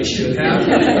longer than I should have.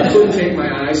 I couldn't take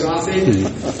my eyes off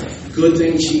it. Good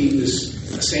thing she was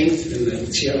a saint, and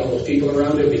that she had all those people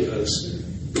around her, because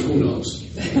who knows?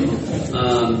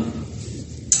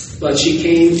 But she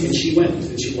came and she went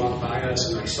and she walked by us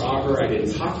and I saw her. I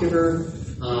didn't talk to her.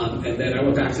 And then I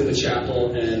went back to the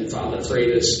chapel and Father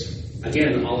Freitas,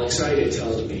 again, all excited,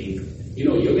 tells me,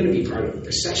 you're going to be part of the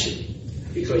procession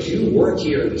because you work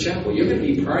here in the chapel. You're going to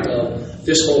be part of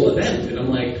this whole event. And I'm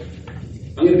like,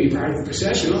 I'm going to be part of the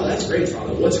procession? Oh, that's great,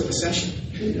 Father. What's a procession?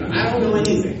 I don't know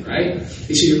anything, right?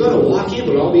 He said, you're going to walk in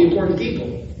with all the important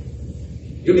people.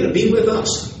 You're going to be with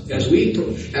us. As we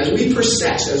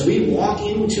process, as we walk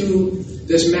into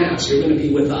this Mass, you're going to be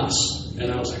with us.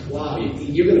 And I was like, wow,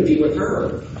 you're going to be with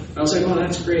her. And I was like, oh,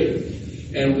 that's great.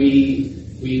 And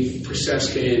we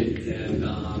processed in, and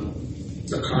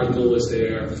the Cardinal was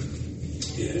there,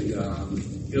 and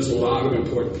there's a lot of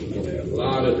important people there, a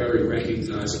lot of very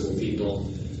recognizable people.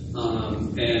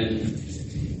 And,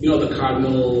 the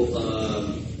Cardinal,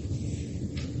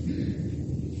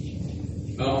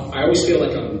 I always feel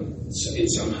like I'm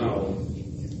somehow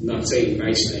not saying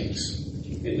nice things,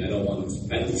 and I don't want to.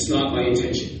 It's not my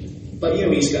intention. But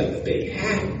he's got the big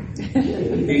hat,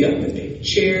 he got the big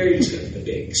chair, he's got the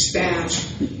big staff.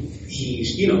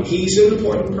 He's an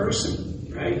important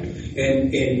person, right?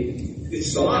 And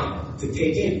it's a lot to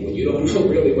take in when you don't know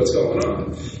really what's going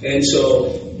on. And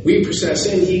so we process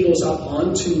in. He goes up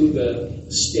onto the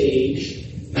stage,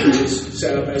 which is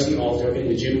set up as the altar in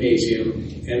the gymnasium,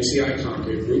 MCI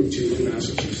Concord, Route 2 in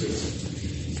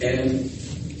Massachusetts. And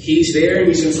he's there, and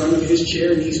he's in front of his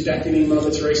chair, and he's beckoning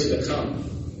Mother Teresa to come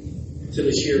to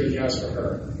the chair he has for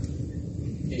her.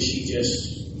 And she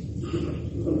just,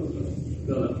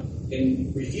 no,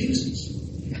 and refuses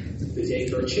to take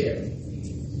her chair,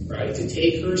 right? To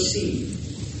take her seat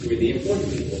where the important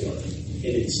people were. And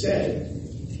instead,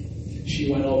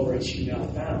 she went over and she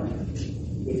knelt down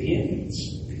with the inmates,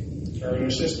 her and her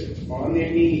sister, on their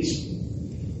knees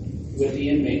with the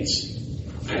inmates.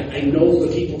 I know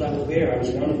the people that were there. I was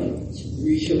one of them. It's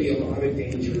really a lot of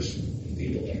dangerous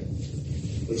people there.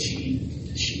 But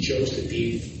she chose to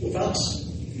be with us.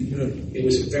 It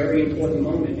was a very important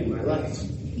moment in my life.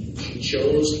 She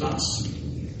chose us.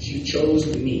 She chose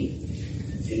me.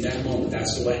 In that moment,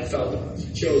 that's the way I felt about it.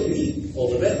 She chose me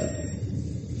over there.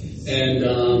 And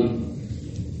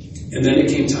then it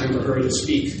came time for her to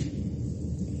speak.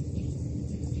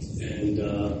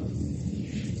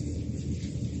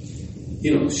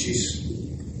 And, she's...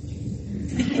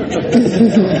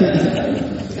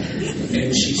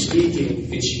 and she's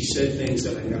speaking, and she said things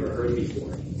that I never heard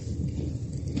before.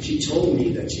 She told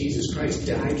me that Jesus Christ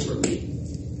died for me.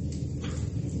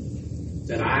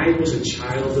 That I was a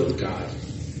child of God.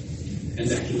 And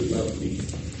that He loved me.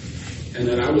 And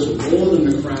that I was more than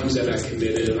the crimes that I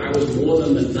committed, and I was more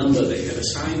than the number they had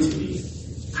assigned to me.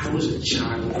 I was a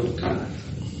child of God.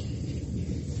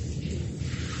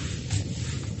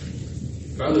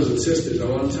 Brothers and sisters, I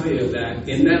want to tell you that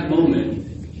in that moment,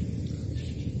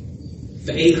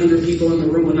 the 800 people in the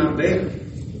room were not there.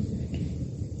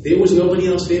 There was nobody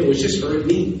else there. It was just her and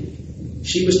me.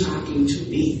 She was talking to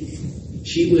me.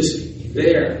 She was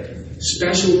there.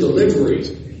 Special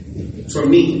deliveries for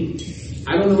me.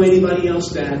 I don't know anybody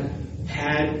else that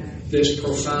had this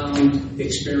profound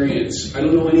experience. I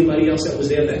don't know anybody else that was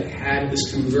there that had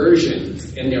this conversion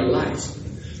in their life.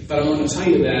 But I want to tell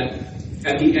you that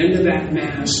at the end of that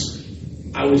Mass,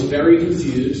 I was very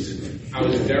confused. I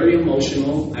was very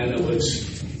emotional, and it was.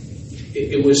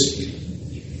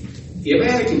 You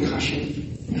ever had a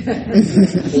concussion?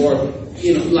 Or,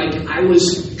 like I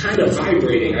was kind of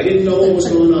vibrating. I didn't know what was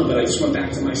going on, but I just went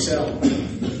back to my cell.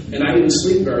 And I didn't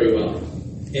sleep very well.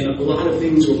 And a lot of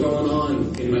things were going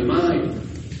on in my mind.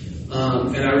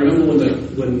 And I remember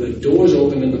when the doors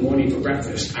opened in the morning for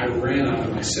breakfast, I ran out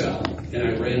of my cell. And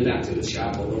I ran back to the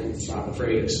chapel looking for Father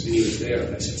Freitas. And he was there.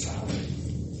 And I said, Father,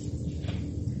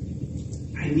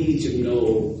 I need to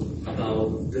know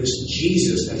about this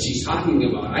Jesus that she's talking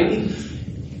about. I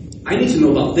need to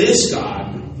know about this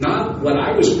God, not what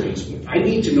I was raised with. I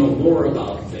need to know more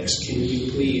about this. Can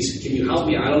you help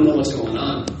me? I don't know what's going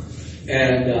on.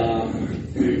 And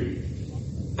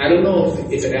I don't know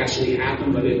if it actually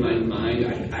happened, but in my mind,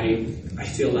 I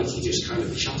feel like he just kind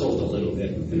of chuckled a little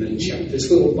bit and then checked this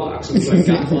little box and was like,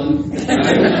 got one.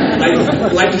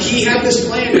 Like he had this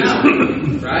planned out,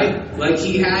 right? Like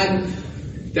he had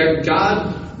that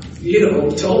God,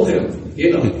 told him,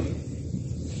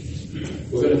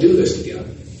 we're going to do this together,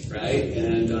 right?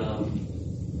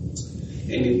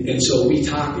 And so we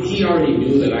talked. He already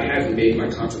knew that I hadn't made my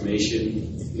confirmation.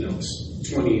 I was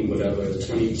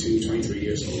 22, 23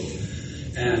 years old,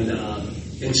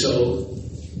 and so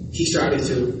he started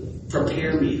to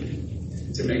prepare me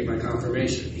to make my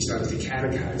confirmation. He started to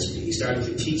catechize me. He started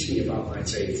to teach me about my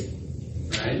faith.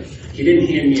 Right? He didn't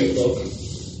hand me a book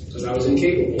because I was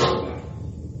incapable of that.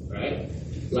 Right?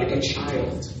 Like a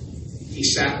child, he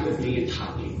sat with me and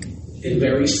taught me in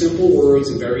very simple words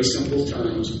and very simple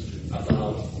terms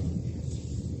about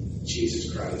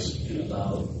Jesus Christ and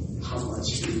about how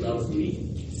much he loved me.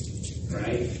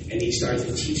 Right? And he started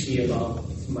to teach me about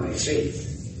my faith.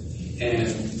 And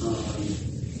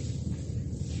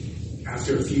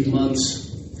after a few months,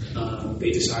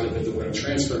 they decided that they were going to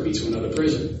transfer me to another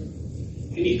prison.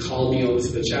 And he called me over to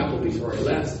the chapel before I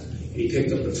left. And he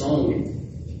picked up the phone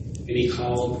and he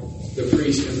called the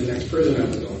priest in the next prison I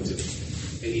was going to.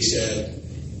 And he said,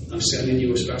 I'm sending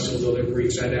you a special delivery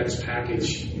FedEx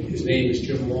package. His name is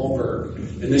Jim Wahlberg.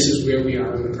 And this is where we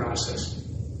are in the process.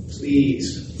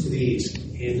 Please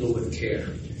handle with care.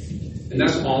 And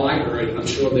that's all I heard. I'm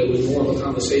sure there was more of a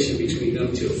conversation between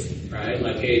them two, right?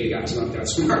 Like, hey, the guy's not that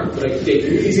smart, but I could take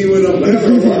it easy with him,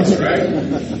 whatever it was, right?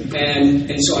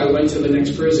 And so I went to the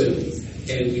next prison,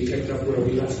 and we picked up where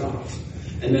we left off.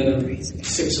 And then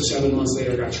 6 or 7 months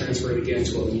later, I got transferred again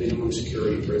to a minimum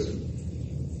security prison.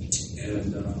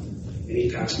 And he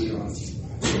passed me off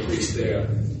to the priest there.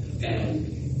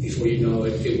 And before you know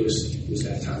it, it was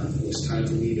that time. It was time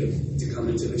for me to come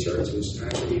into the church. It was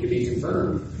time for me to be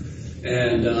confirmed.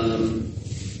 And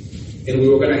we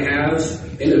were going to have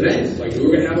an event, like we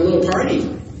were going to have a little party,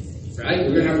 right? We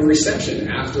were going to have a reception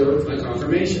after my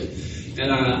confirmation.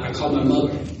 And I called my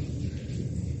mother.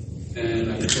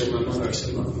 And I told my mother, I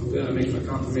said, Mom, I'm going to make my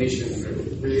confirmation, and I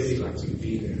would really like you to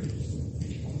be there.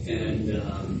 And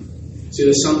see,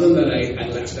 there's something that I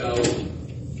left out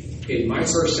in my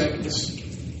first sentence.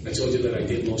 I told you that I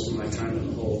did most of my time in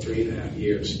the hole, 3.5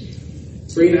 years.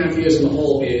 3.5 years in the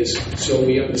hole is, so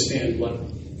we understand what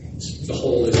the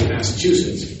hole is in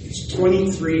Massachusetts. It's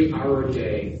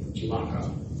 23-hour-a-day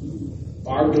lockup.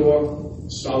 Bar door,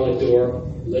 solid door,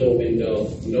 little window,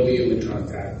 no human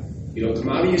contact. You don't come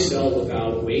out of your cell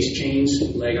without waist chains,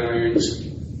 leg irons.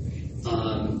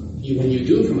 When you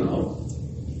do come out,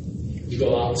 you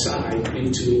go outside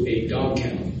into a dog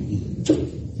kennel.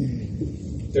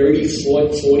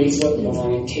 30-foot, 40-foot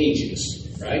long cages,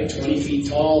 right? 20 feet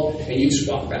tall, and you just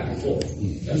walk back and forth.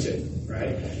 That's it,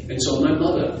 right? And so my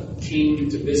mother came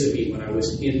to visit me when I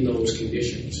was in those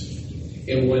conditions.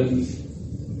 And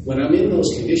when I'm in those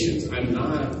conditions, I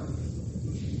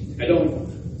don't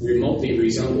remotely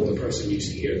resemble the person you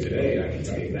see here today, I can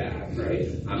tell you that, right?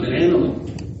 I'm an animal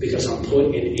because I'm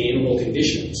put in animal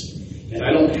conditions. And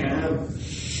I don't have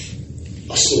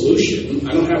a solution.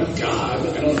 I don't have God.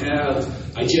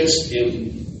 I just am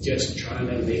trying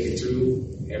to make it through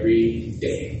every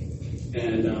day.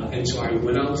 And so I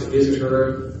went out to visit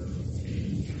her,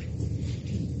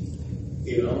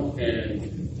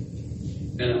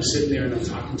 and I'm sitting there and I'm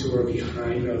talking to her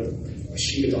behind a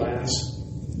sheet of glass,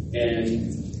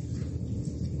 and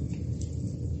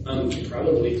I'm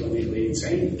probably clinically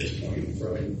insane at this point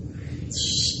from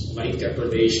light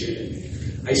deprivation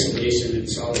and isolation and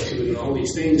solitude and all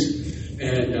these things.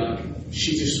 And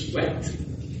she just wept.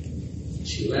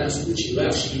 She left. When she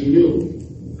left, she knew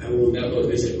I will never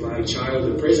visit my child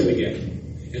in prison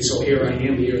again. And so here I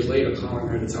am years later calling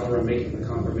her to tell her I'm making the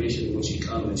confirmation when she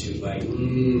come, and she was like,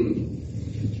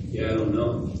 yeah, I don't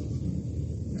know.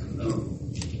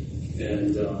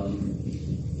 And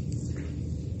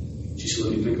she said,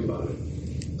 let me think about it.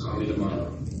 Call me tomorrow.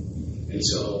 And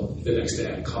so the next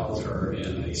day I called her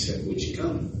and I said, would you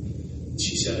come? And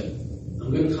she said,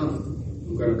 I'm going to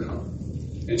come.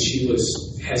 And she was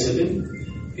hesitant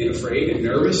and afraid and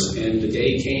nervous, and the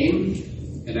day came,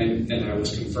 and I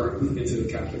was confirmed into the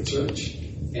Catholic Church.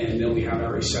 And then we had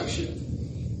our reception.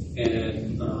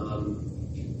 And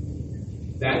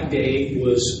that day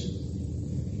was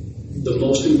the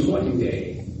most important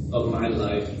day of my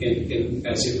life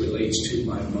as it relates to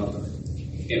my mother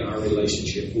and our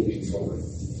relationship moving forward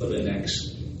for the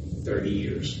next 30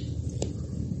 years.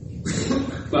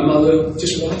 My mother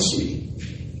just watched me.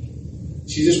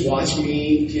 She just watched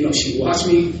me, she watched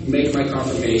me make my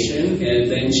confirmation,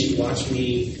 and then she watched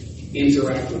me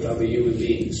interact with other human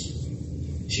beings.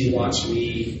 She watched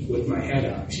me with my head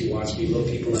up. She watched me look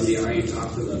people in the eye and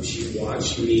talk to them. She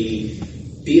watched me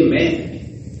be a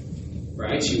man,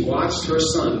 right? She watched her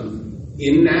son.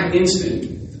 In that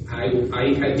instant, I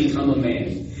had become a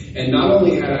man. And not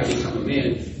only had I become a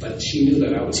man, but she knew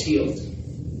that I was healed.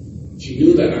 She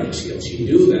knew that I was healed. She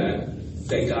knew that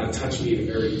God touched me in a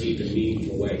very deep and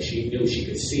meaningful way. She knew she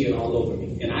could see it all over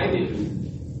me. And I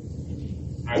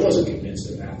didn't. I wasn't convinced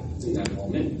of that in that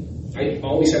moment. I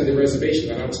always had the reservation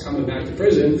that I was coming back to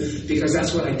prison because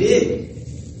that's what I did.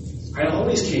 I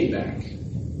always came back.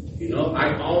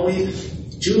 I always,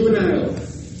 juvenile.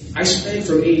 I spent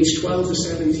from age 12 to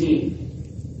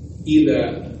 17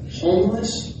 either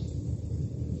homeless,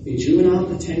 in juvenile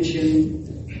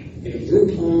detention, in a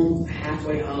group home, a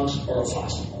halfway house, or a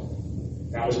foster home.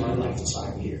 That was my life for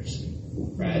 5 years,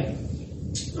 right?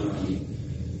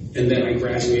 And then I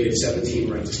graduated at 17,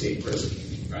 right to state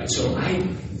prison, right? So I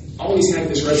always had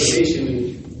this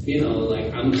reservation,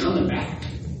 like I'm coming back,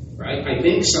 right? I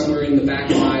think somewhere in the back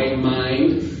of my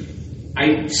mind,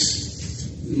 I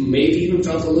maybe even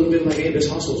felt a little bit like, hey, this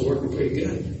hustle's working pretty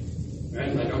good,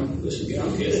 right? Like I'm good at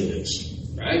this,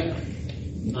 right?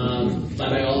 But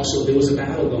there was a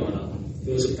battle going on.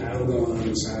 There was a battle going on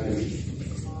inside of me.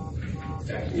 In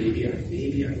fact, maybe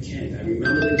I can. I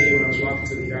remember the day when I was walking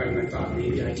to the garden, I thought,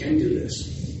 maybe I can do this.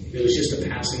 It was just a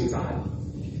passing thought.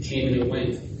 It came and it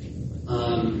went.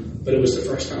 But it was the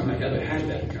first time I ever had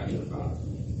that kind of thought.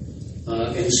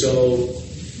 And so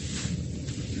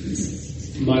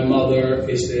my mother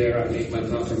is there. I make my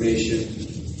confirmation.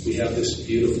 We have this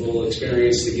beautiful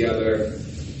experience together.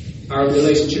 Our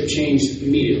relationship changed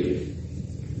immediately.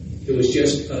 It was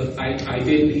just, I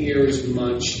didn't hear as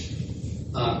much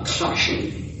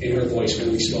caution in her voice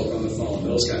when we spoke on the phone,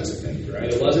 those kinds of things, right?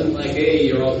 It wasn't like, hey,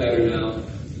 you're all better now.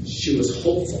 She was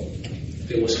hopeful.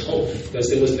 There was hope, because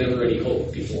there was never any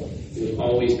hope before. It was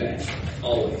always bad,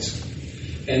 always.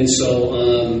 And so,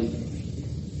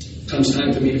 comes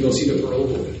time for me to go see the parole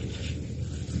board.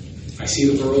 I see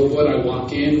the parole board, I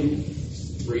walk in,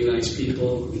 3 nice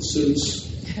people in suits.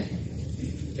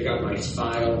 They got my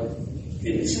file,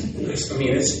 and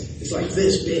it's like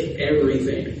this big,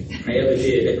 everything I ever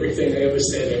did, everything I ever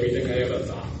said, everything I ever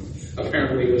thought.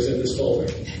 Apparently it was in this folder,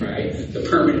 right? The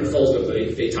permanent folder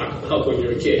that they talk about when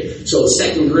you're a kid. So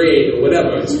 2nd grade or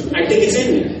whatever, I think it's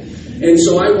in there. And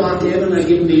so I walk in and I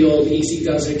give them the old easy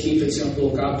does it, keep it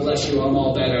simple, God bless you, I'm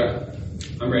all better,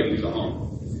 I'm ready to go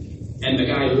home. And the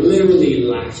guy literally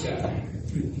laughed at me.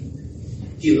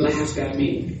 He laughed at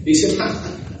me. He said,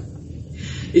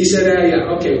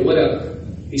 yeah, okay, whatever.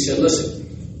 He said, listen,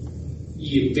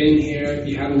 you've been here,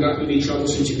 you haven't gotten any trouble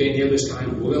since you've been here this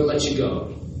time, we'll let you go.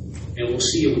 And we'll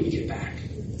see you when you get back.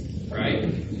 Right?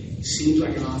 Seems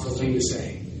like an awful thing to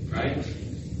say. Right?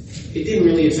 It didn't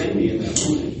really offend me in that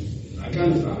moment. I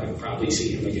kind of thought I'd probably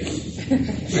see him again.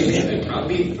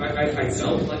 I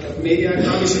felt like maybe I'd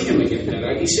probably see him again. That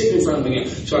I'd be sitting in front of him again.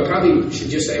 So I probably should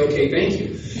just say, okay, thank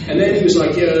you. And then he was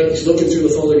like, yeah, he's looking through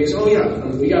the folder. He goes, oh yeah,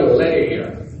 we got a letter here.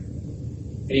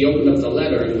 And he opened up the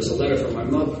letter, and it was a letter from my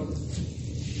mother.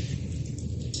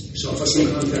 So for some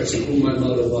context of who my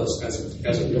mother was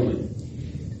as a woman,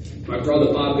 my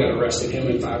brother Bob got arrested, him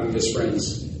and 5 of his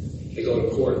friends. They go to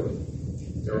court.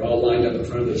 They're all lined up in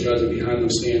front of the judge, and behind them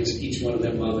stands each one of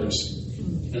their mothers.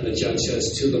 And the judge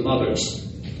says to the mothers,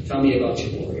 tell me about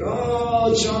your boy.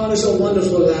 Oh, John is a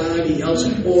wonderful lad. He helps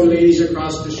poor ladies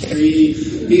across the street.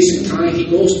 He's kind. He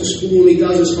goes to school. He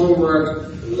does his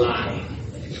homework. Lie,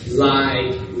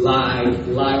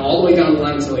 all the way down the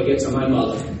line until I get to my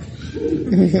mother.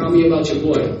 Tell me about your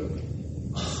boy.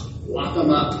 Oh, lock him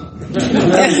up.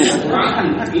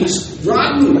 He's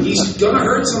rotten. He's going to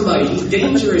hurt somebody. He's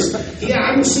dangerous. I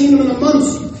haven't seen him in a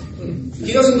month.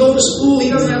 He doesn't go to school. He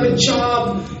doesn't have a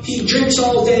job. He drinks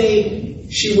all day.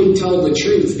 She would tell the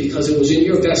truth because it was in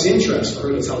your best interest for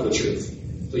her to tell the truth.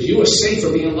 Because you were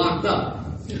safer being locked up.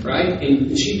 Right?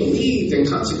 And she believed in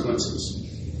consequences.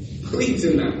 Believed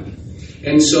in that.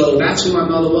 And so that's who my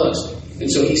mother was. And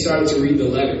so he started to read the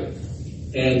letter.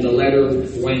 And the letter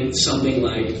went something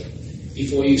like,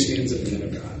 before you stands a man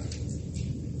of God.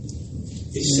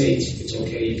 It's safe. It's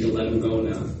okay. You can let him go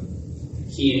now.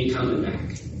 He ain't coming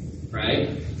back.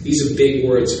 Right? These are big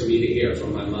words for me to hear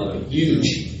from my mother.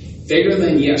 Huge. Bigger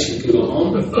than, yes, you can go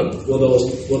home. Were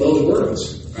those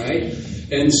words. Right?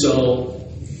 And so,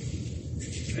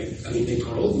 I mean, they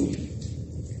paroled me.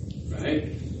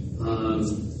 Right?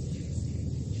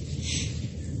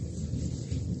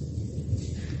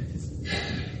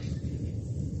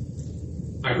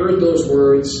 I heard those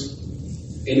words,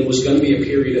 and it was going to be a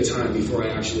period of time before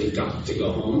I actually got to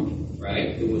go home,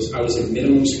 right? I was in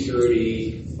minimum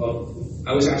security.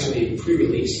 I was actually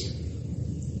pre-release,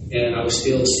 and I was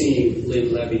still seeing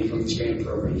Lynn Levy from the SPAN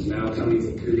programs now coming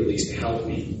for pre-release to help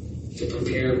me, to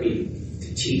prepare me,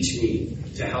 to teach me,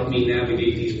 to help me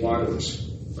navigate these waters,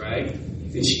 right?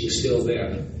 And she was still there.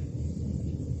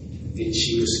 And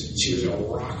she was a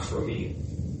rock for me.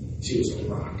 She was a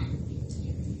rock.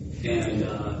 And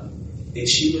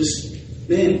she was,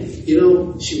 man,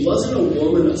 she wasn't a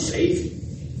woman of faith.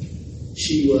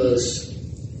 She was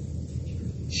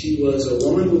a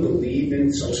woman who believed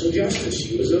in social justice.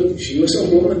 She was a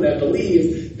woman that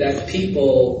believed that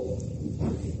people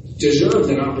deserved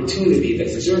an opportunity, that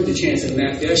deserved a chance, and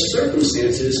that their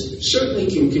circumstances certainly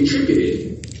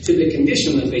contributed to the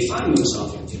condition that they find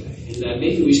themselves in today. And that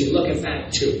maybe we should look at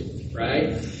that too,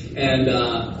 right? And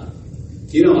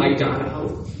I got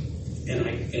out. And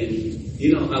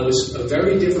I was a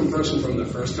very different person from the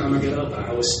first time I got out, but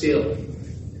I was still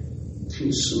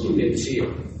consumed in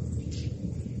fear,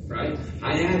 right?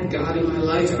 I had God in my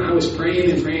life, and I was praying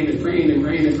and praying and praying and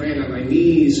praying and praying, and my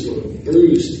knees were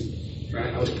bruised,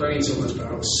 right? I was praying so much, but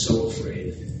I was so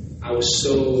afraid. I was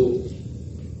so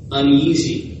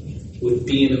uneasy with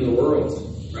being in the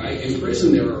world, right? In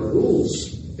prison, there are rules.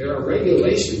 There are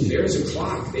regulations. There's a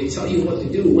clock. They tell you what to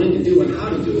do, when to do, and how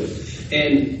to do it.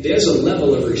 And there's a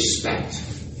level of respect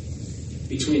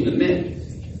between the men,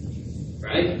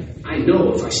 right? I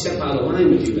know if I step out of line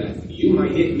with you, that you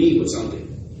might hit me with something.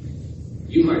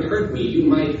 You might hurt me. You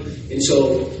might. And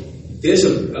so there's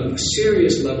a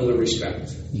serious level of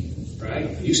respect,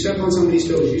 right? You step on somebody's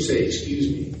toes, you say, excuse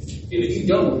me. And if you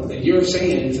don't, then you're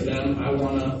saying to them, I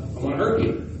wanna hurt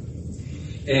you.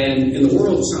 And in the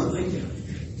world, it's not like that.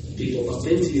 People bump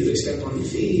into you, they step on your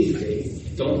feet,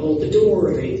 they don't hold the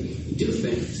door, they do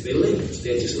things, they live,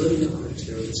 they're just living their lives.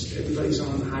 Everybody's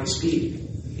on high speed.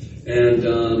 And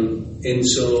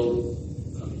so,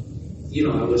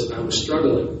 I was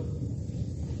struggling.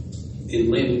 And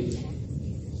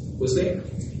Lynn was there.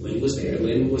 Lynn was there.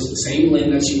 Lynn was the same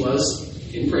Lynn that she was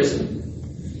in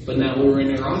prison. But now we were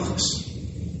in her office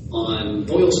on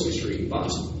Boylston Street in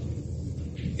Boston.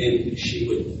 And she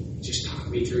would just talk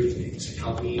me through things and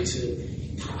help me to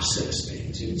process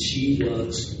things. And she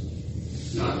was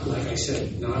not, like I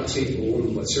said, not a faithful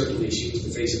woman, but certainly she was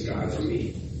the face of God for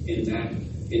me in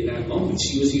that moment.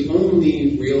 She was the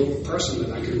only real person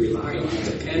that I could rely on and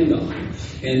depend on.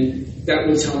 And that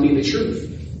would tell me the truth,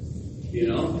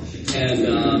 And,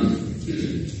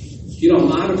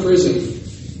 I'm out of prison,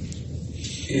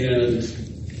 And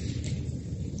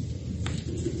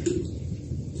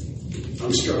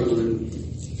I'm struggling,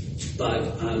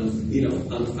 but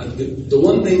the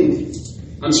one thing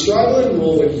I'm struggling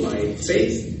more with my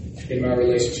faith in my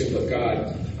relationship with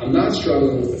God. I'm not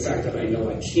struggling with the fact that I know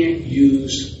I can't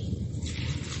use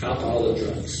alcohol or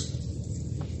drugs.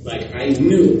 Like, I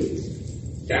knew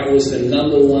that was the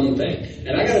number one thing.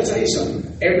 And I got to tell you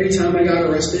something. Every time I got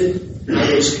arrested,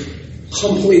 I was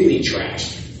completely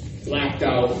trashed, blacked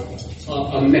out,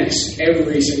 a mess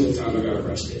every single time I got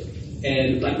arrested.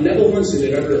 But never once did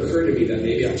it ever occur to me that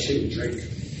maybe I shouldn't drink.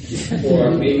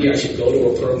 Or maybe I should go to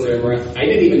a program where I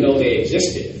didn't even know they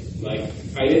existed. Like,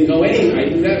 I didn't know anything. I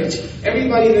didn't know.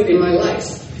 Everybody in my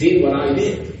life did what I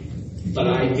did. But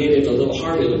I did it a little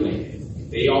harder than they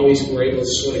did. They always were able to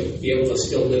sort of be able to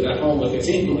still live at home with their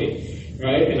family,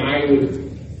 right? And I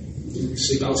would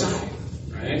sleep outside,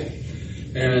 right?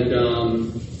 And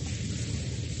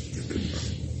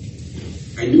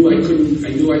I knew I couldn't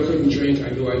drink. I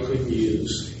knew I couldn't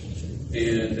use,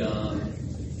 and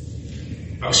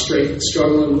I was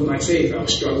struggling with my faith. I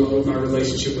was struggling with my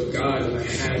relationship with God, and I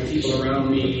had people around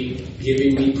me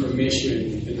giving me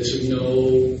permission. And this is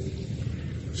no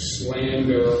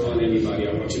slander on anybody.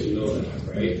 I want you to know that,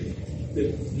 right?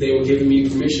 That they were giving me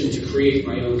permission to create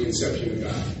my own conception of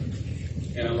God.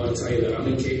 And I want to tell you that I'm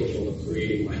incapable of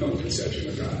creating my own conception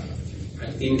of God.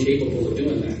 I'm incapable of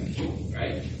doing that,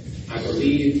 right? I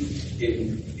believe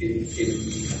in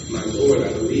my Lord.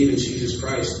 I believe in Jesus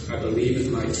Christ. I believe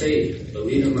in my faith. I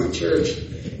believe in my church.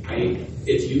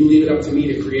 If you leave it up to me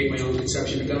to create my own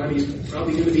conception of God, he's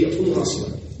probably going to be a fool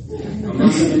hustler. I'm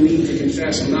not going to need to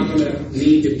confess. I'm not going to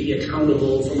need to be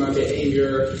accountable for my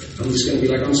behavior. I'm just going to be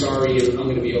like, I'm sorry, and I'm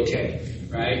going to be okay,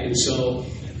 right? And so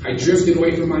I drifted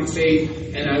away from my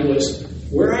faith, and I was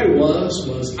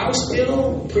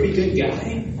still a pretty good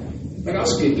guy. Like, I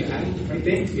was a good guy, I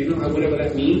think, whatever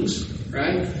that means,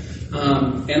 right?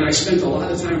 And I spent a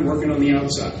lot of time working on the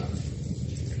outside,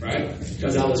 right?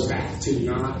 Because I was back to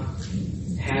not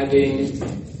having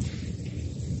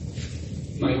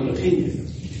my own opinion.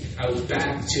 I was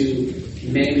back to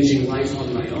managing life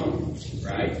on my own,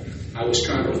 right? I was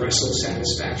trying to wrestle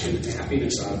satisfaction and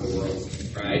happiness out of the world,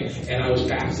 right? And I was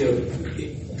back to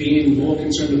being more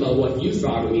concerned about what you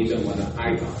thought of me than what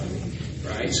I thought of me.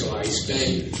 Right? So I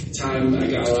spent time, I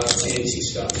got a lot of fancy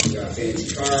stuff. I got a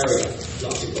fancy car, I got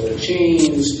lots of gold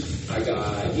chains, I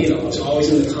was always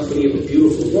in the company of a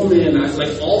beautiful woman. I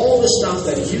like all the stuff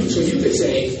that so you could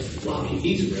say, wow,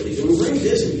 he's really doing great,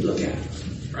 isn't he? Look at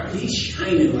him, right? He's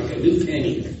shining like a new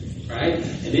penny, right?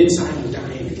 And inside I'm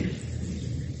dying again,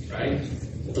 right?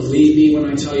 Believe me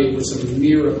when I tell you it was a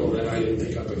miracle that I didn't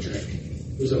pick up a drink.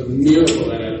 It was a miracle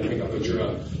that I didn't pick up a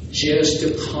drug, just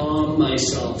to calm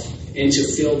myself and to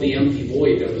fill the empty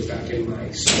void that was back in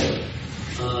my soul.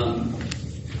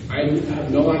 I have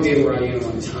no idea where I am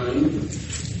on time.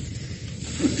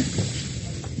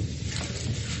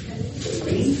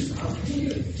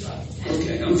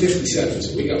 Okay, I'm 57,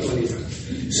 so we got plenty of time.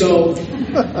 So,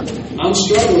 I'm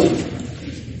struggling.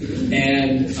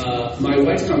 And my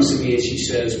wife comes to me and she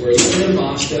says, we're living in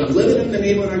Boston. I'm living in the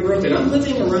neighborhood I grew up in. I'm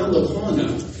living around the corner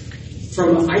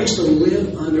I used to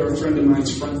live under a friend of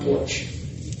mine's front porch.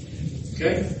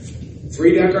 Okay?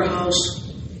 3-decker house.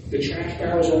 The trash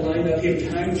barrels are lined up here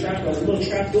behind the trash barrels. A little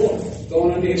trap door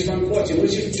going under his front porch. It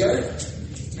was just dirt.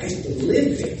 I used to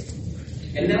live there.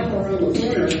 And now I'm around the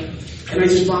corner, and I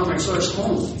just bought my first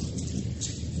home.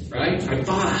 Right? I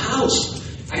bought a house.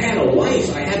 I had a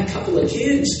wife. I had a couple of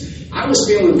kids. I was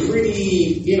feeling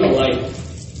pretty, like,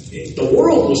 the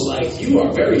world was like, you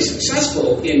are very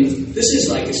successful this is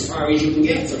like as far as you can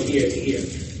get from here to here.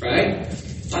 Right?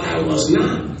 But I was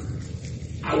not.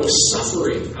 I was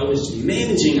suffering. I was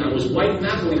managing. I was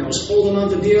white-knuckling. I was holding on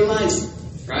to dear life,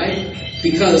 right?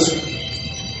 Because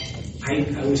I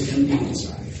was empty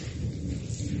inside.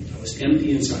 I was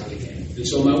empty inside again. And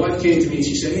so my wife came to me and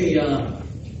she said, hey,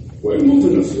 we're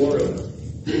moving to Florida.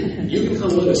 You can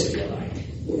come with us if you like,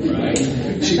 right?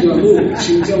 She's going to move.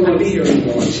 She don't want to be here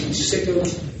anymore. She's sick of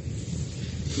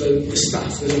the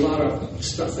stuff. There's a lot of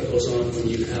stuff that goes on when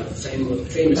you have famous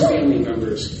family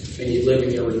members and you live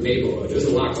in your neighborhood. There's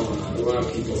a lot going on. A lot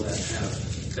of people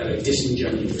that are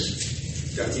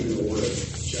disingenuous. That's even the word.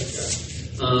 Check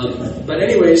that. But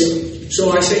anyways,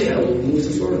 so I say, yeah, we'll move to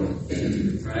Florida,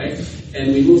 right?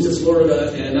 And we moved to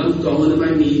Florida, and I'm going to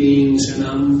my meetings, and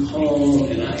I'm home,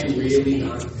 and I am really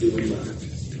not doing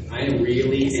that. I am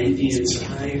really empty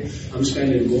inside. I'm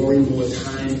spending more and more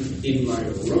time in my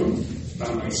room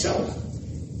by myself,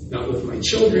 not with my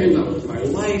children, not with my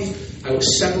wife. I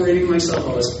was separating myself.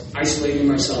 I was isolating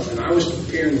myself, and I was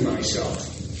preparing myself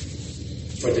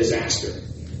for disaster.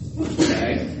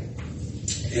 Okay?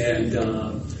 And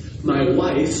my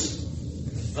wife,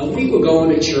 we were going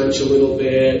to church a little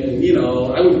bit, and,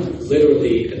 I would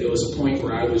literally, there was a point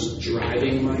where I was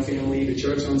driving my family to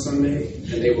church on Sunday,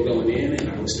 and they were going in, and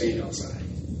I was staying outside.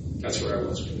 That's where I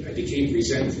was. I became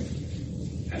resentful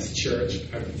at the church.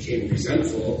 I became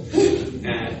resentful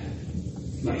at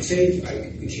my faith.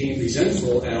 I became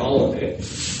resentful at all of it,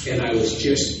 and I was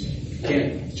just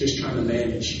trying to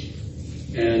manage.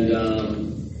 And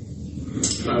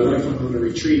my wife went on a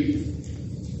retreat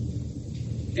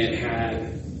and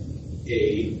had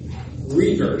a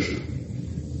reversion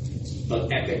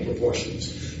of epic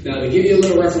proportions. Now, to give you a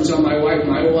little reference on my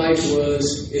wife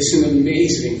is an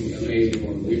amazing, amazing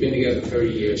woman. We've been together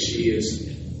 30 years. She is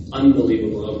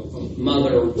unbelievable. A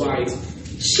mother, wife,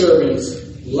 servant,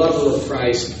 lover of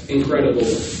Christ, incredible.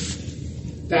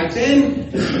 Back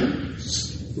then,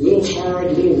 a little hard, a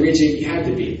little rigid, you had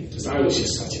to be, because I was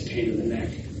just such a pain in the neck,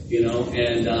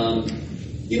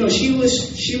 And, she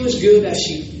was good that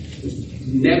she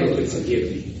never could forgive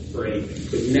me for anything,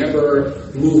 could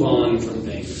never move on from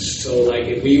things. So, like,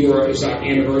 if it was our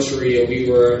anniversary and we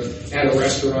were at a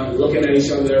restaurant looking at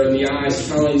each other in the eyes,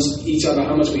 telling each other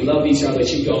how much we loved each other,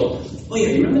 she'd go, "Oh yeah,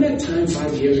 you remember that time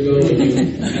 5 years ago when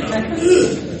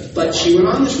you..." But she went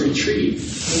on this retreat,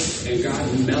 and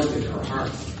God melted her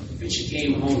heart. And she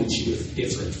came home and she was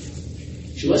different.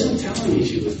 She wasn't telling me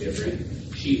she was different.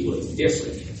 She was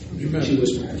different. Amen. She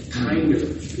was kinder,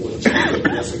 more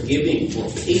gentle, more forgiving, more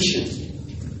patient.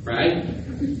 Right?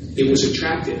 It was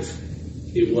attractive.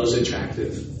 It was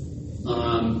attractive.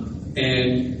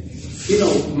 And,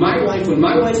 my wife, when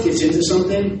my wife gets into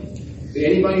something,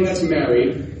 anybody that's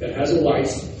married, that has a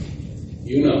wife,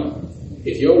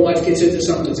 if your wife gets into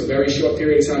something, it's a very short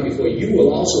period of time before you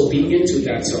will also be into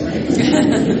that something.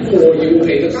 Or you will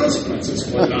pay the consequences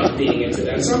for not being into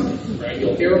that something. Right?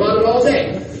 You'll hear about it all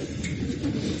day.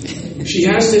 She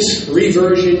has this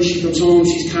reversion. She comes home.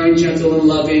 She's kind, gentle, and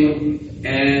loving.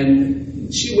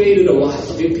 And she waited a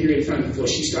good period of time before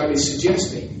she started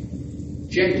suggesting,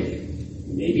 gently,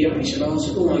 maybe I should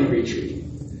also go on a retreat.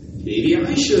 Maybe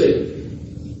I should,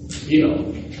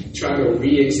 try to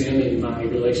re-examine my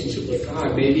relationship with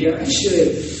God. Maybe I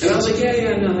should. And I was like,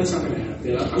 no, that's not going to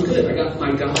happen. I'm good. I got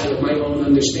my God of my own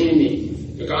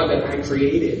understanding, the God that I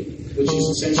created, which is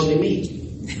essentially me.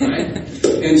 Right?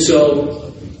 And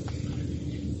so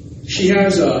she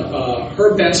has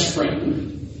her best friend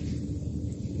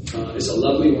is a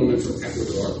lovely woman from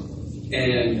Ecuador,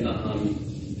 and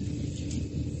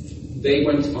they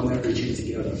went on that retreat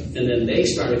together, and then they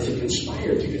started to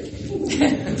conspire together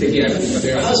to get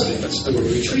their husbands to a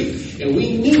retreat, and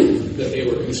we knew that they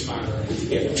were conspiring to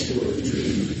get us to a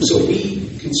retreat, so we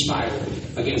conspired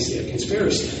against their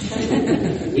conspiracy.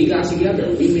 We got together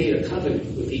and we made a covenant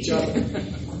with each other.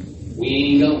 We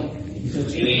ain't going.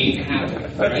 It ain't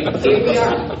happening. Right? Here we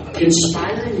are,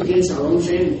 conspiring against our own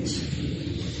families.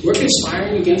 We're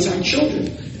conspiring against our children,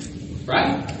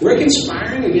 right? We're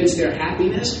conspiring against their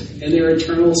happiness and their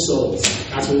eternal souls.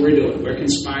 That's what we're doing. We're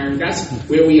conspiring. That's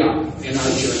where we are in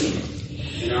our journey,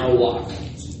 in our walk,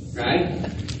 right?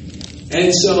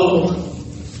 And so,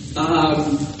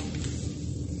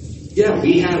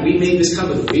 we made this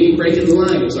covenant. We ain't breaking the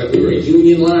line. It was like we were a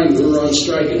union line. We were on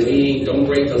strike, and don't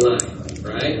break the line,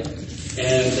 right?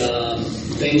 And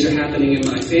things are happening in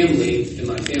my family, and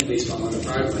my family's falling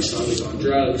apart. My son is on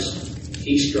drugs.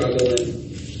 He's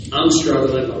struggling. I'm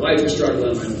struggling. My wife is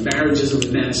struggling. My marriage is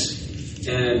a mess.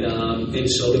 And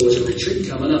so there was a retreat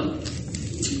coming up.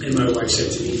 And my wife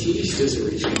said to me, "Geez, there's a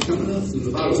retreat coming up in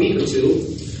about a week or two.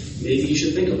 Maybe you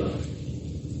should think about it."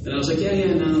 And I was like, no,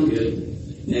 I'm good.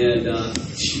 And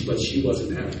but she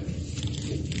wasn't happy.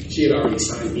 She had already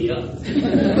signed me up.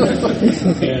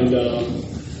 And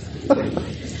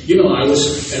I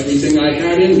was everything I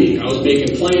had in me. I was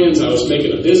making plans. I was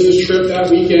making a business trip that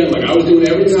weekend. Like, I was doing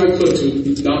everything I could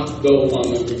to not go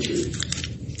on that retreat.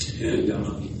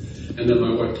 And then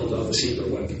my wife pulled out the secret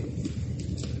weapon.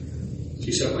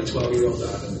 She said, my 12-year-old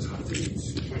daughter on the top of me.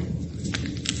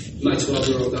 My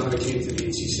 12-year-old daughter came to me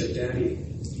and she said, "Daddy,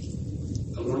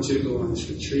 I want you to go on this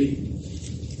retreat.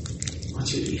 I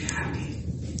want you to be happy.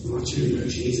 I want you to know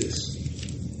Jesus."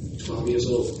 12 years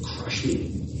old, crush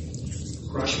me,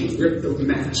 ripped the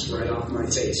mask right off my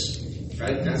face.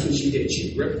 Right? That's what she did.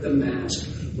 She ripped the mask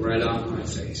right off my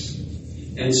face.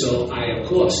 And so I, of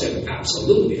course, said,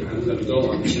 absolutely, I'm going to go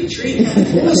on this retreat.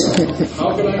 Of course I am.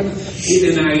 How could I?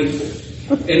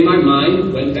 And my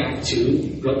mind went back to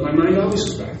what my mind always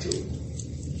goes back to.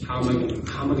 How am I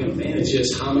going to manage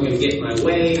this? How am I going to get my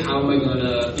way? How am I going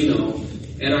to,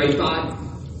 And I thought,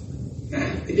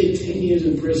 I did 10 years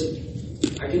in prison.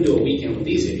 I can do a weekend with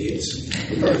these idiots.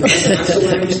 That's the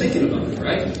way I was thinking about it,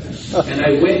 right? And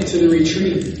I went to the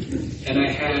retreat, and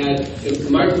I had,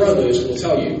 my brothers will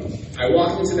tell you, I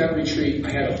walked into that retreat,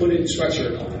 I had a hooded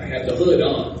sweatshirt on, I had the hood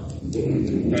on,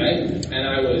 right? And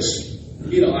I was,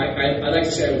 I like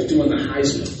to say I was doing the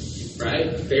Heisman,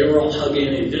 right? They were all hugging,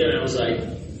 and then I was like,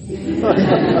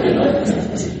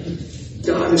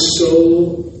 God is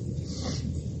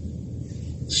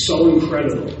so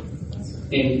incredible.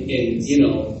 And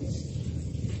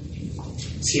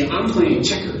see, I'm playing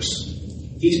checkers.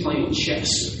 He's playing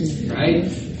chess, right?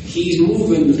 He's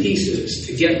moving the pieces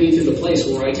to get me to the place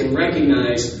where I can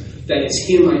recognize that it's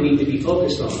him I need to be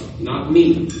focused on, not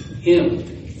me, him.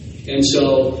 And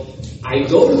so I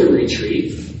go to the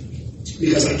retreat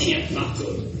because I can't not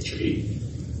go to the retreat.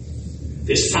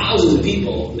 There's thousands of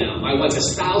people now. My wife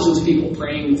has thousands of people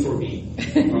praying for me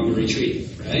on the retreat,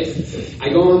 right? I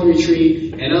go on the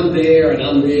retreat, and I'm there, and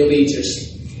I'm really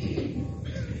just...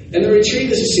 And the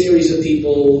retreat is a series of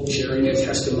people sharing their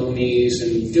testimonies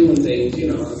and doing things,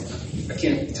 I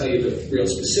can't tell you the real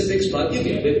specifics, but you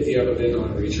get it if you've ever been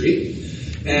on a retreat.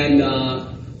 And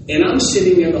I'm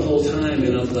sitting there the whole time,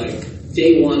 and I'm like,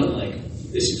 day one, I'm like,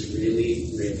 this is really,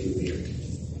 really weird.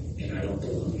 And I don't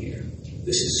belong here.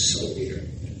 This is so weird.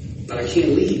 But I can't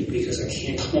leave because I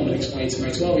can't come home and explain to my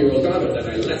 12-year-old daughter that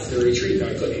I left the retreat, that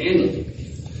I couldn't handle it.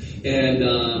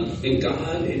 And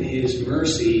God, in His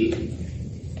mercy,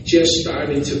 just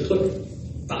started to put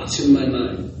thoughts in my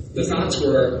mind. The thoughts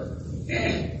were,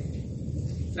 they're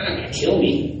not going to kill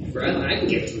me, right? I can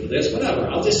get through this, whatever.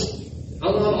 I'm on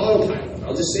autopilot.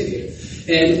 I'll just sit here.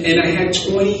 And I had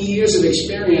 20 years of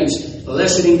experience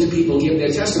listening to people give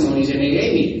their testimonies in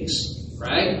AA meetings,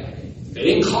 right? They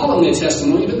didn't call them their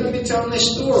testimony, but they'd be telling their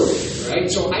story, right?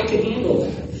 So I could handle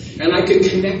that. And I could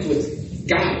connect with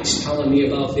guys telling me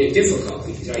about their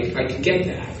difficulties. I could get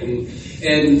that. And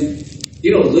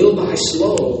little by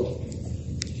slow,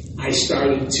 my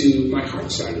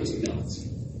heart started to melt.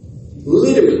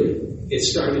 Literally, it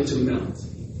started to melt.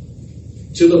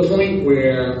 To the point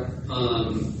where,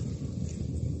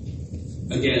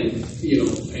 again,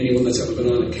 anyone that's ever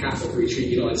been on a Catholic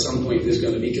retreat, at some point there's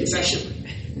going to be confession,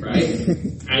 right?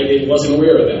 I wasn't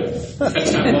aware of that at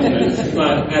that moment.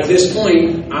 But at this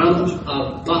point, I'm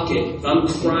a bucket. I'm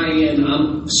crying.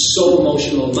 I'm so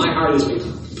emotional. My heart has been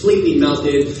completely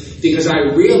melted because I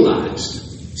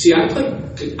realized, see, I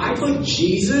put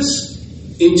Jesus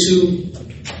into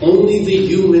only the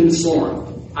human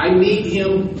form. I made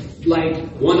him like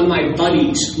one of my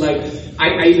buddies. Like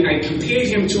I compared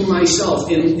him to myself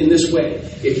in this way.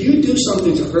 If you do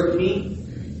something to hurt me,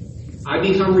 I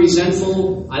become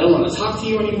resentful. I don't want to talk to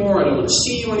you anymore. I don't want to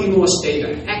see you anymore. Stay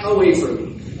the heck away from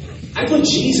me. I put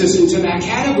Jesus into that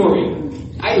category.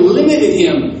 I limited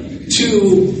him to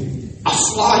a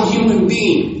flawed human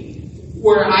being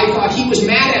where I thought he was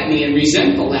mad at me and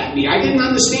resentful at me. I didn't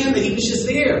understand that he was just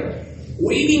there,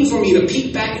 waiting for me to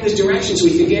peek back in his direction so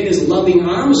he could get his loving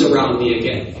arms around me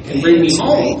again and bring me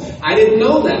home. I didn't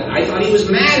know that. I thought he was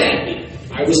mad at me.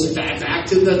 I was back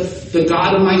to the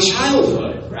God of my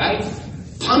childhood, right?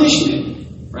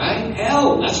 Punishment, right?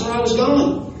 Hell, that's where I was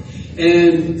going.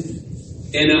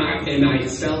 And I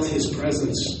felt his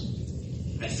presence.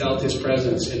 I felt his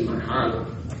presence in my heart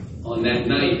on that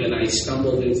night, and I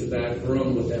stumbled into that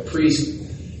room with that priest.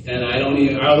 And I was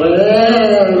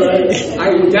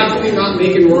definitely not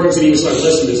making words, and he was like,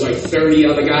 listen, there's like 30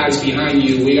 other guys behind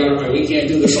you, we can't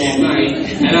do this all night.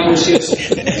 And I was just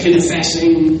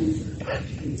confessing,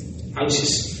 I was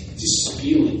just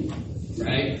spewing,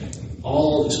 right?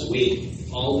 All this weight,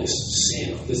 all this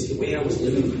sin, the way I was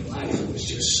living my life was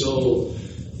just so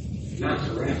not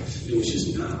correct. It was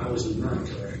just not, I was not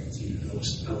correct.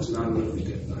 I was not living a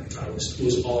good life. It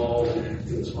was all an act.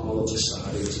 It was all a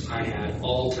facade. I had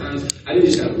all kinds. I didn't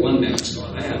just have one mask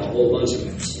on. I had a whole bunch of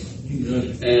masks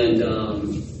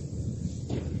on.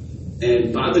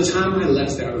 And by the time I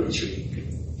left that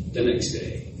retreat the next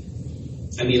day,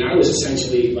 I was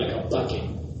essentially like a bucket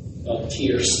of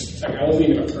tears. Like I wasn't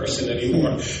even a person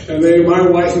anymore. And then my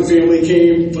wife and family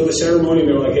came for the ceremony.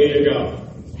 They were like, here you go.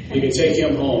 You can take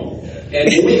him home. And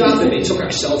when we got there, they took our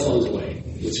cell phones away,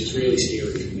 which is really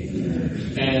scary for me.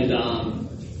 And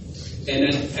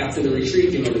then after the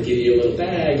retreat, they give you a little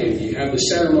bag, and you have the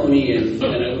ceremony, and I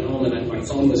went home, and my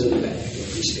phone was in the bag, and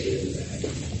we stayed in the bag.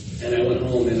 And I went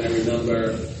home, and I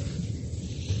remember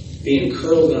being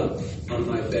curled up on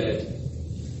my bed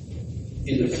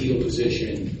in the fetal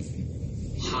position,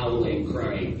 howling,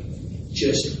 crying,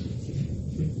 just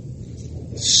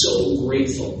so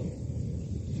grateful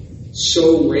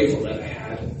that I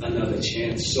had another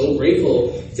chance, so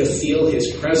grateful to feel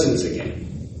his presence again.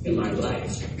 in my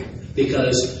life.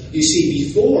 Because, you see,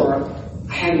 before,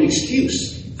 I had an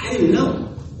excuse. I didn't know.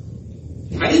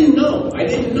 I didn't know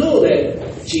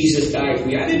that Jesus died for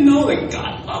me. I didn't know that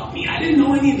God loved me. I didn't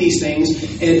know any of these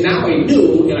things. And now I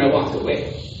knew, and I walked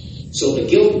away. So the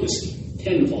guilt was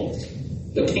tenfold.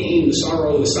 The pain, the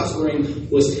sorrow, the suffering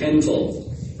was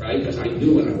tenfold. Right? Because I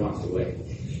knew when I walked away.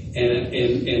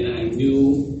 And I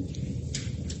knew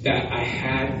that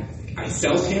I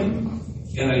felt him,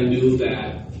 and I knew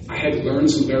that I had learned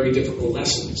some very difficult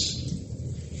lessons.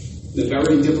 The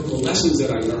very difficult lessons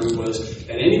that I learned was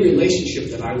that any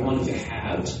relationship that I wanted to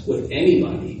have with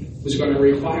anybody was going to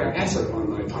require effort on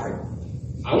my part.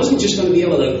 I wasn't just going to be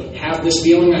able to have this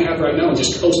feeling I have right now and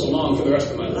just coast along for the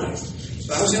rest of my life.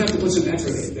 But I was going to have to put some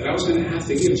effort in. That I was going to have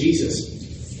to give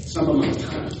Jesus some of my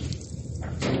time,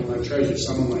 some of my treasure,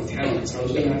 some of my talents. I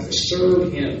was going to have to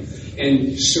serve him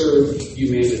and serve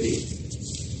humanity.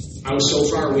 I was so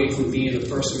far away from being a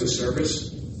person of service.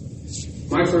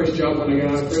 My first job when I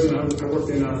got out of prison, I worked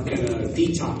in a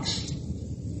detox,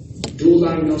 dual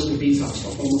diagnosis detox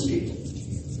for homeless people.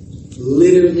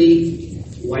 Literally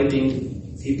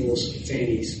wiping people's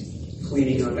fannies,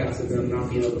 cleaning up after them, not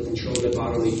being able to control their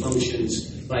bodily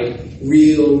functions, like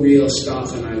real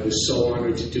stuff, and I was so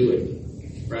honored to do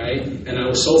it, right? And I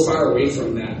was so far away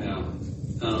from that now.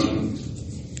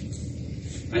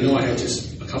 I know I have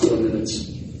just a couple of minutes,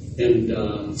 and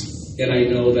I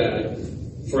know that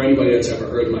for anybody that's ever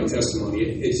heard my testimony,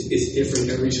 it's different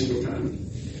every single time.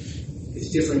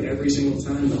 It's different every single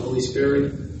time. The Holy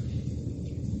Spirit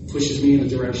pushes me in a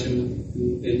direction,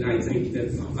 and I think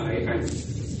that I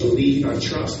believe, I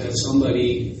trust that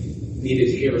somebody needed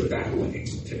to hear it that way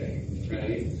today,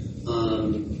 right?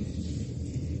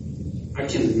 I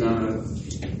cannot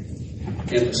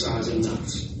emphasize enough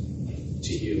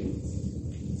to you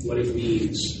what it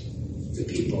means to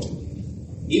people.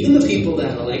 Even the people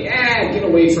that are like, get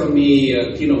away from me,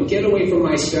 get away from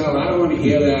my cell, I don't want to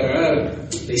hear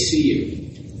that. They see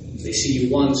you. They see you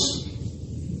once,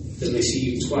 then they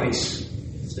see you twice,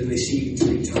 then they see you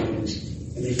 3 times,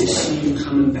 and they just see you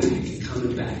coming back and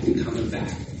coming back and coming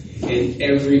back. And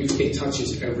it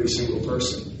touches every single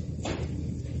person.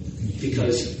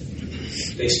 Because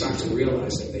they start to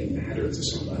realize that they matter to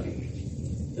somebody,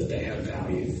 that they have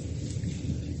value.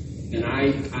 And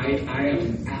I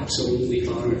am absolutely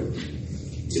honored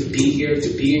to be here, to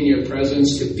be in your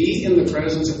presence, to be in the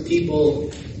presence of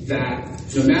people that,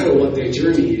 no matter what their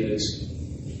journey is,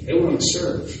 they want to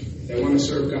serve. They want to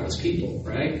serve God's people,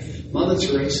 right? Mother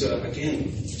Teresa,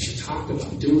 again, she talked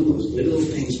about doing those little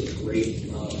things with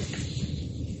great love,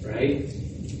 right?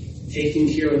 Taking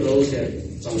care of those that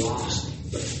are lost,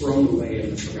 the thrown away,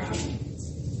 and the forgotten.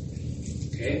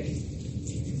 Okay?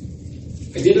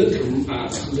 I did a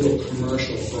little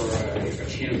commercial for a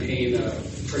campaign a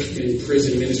Christian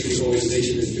prison ministry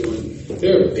organization is doing.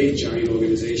 They're a big, giant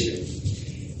organization.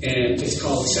 And it's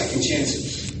called Second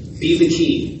Chances. Be the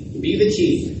key. Be the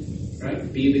key.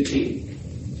 Right? Be the key.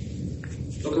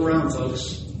 Look around,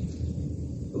 folks.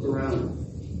 Look around.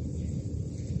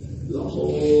 There's a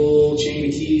whole chain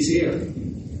of keys here.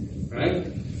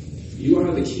 Right? You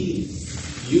are the key.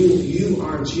 You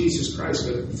are Jesus Christ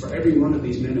for every one of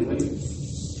these men and women.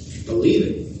 Believe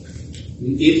it.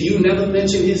 If you never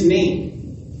mention his name,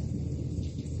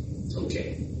 it's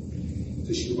okay.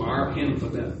 Because you are him for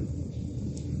them.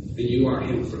 And you are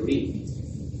him for me.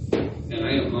 And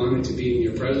I am honored to be in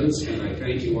your presence, and I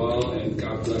thank you all, and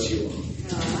God bless you all.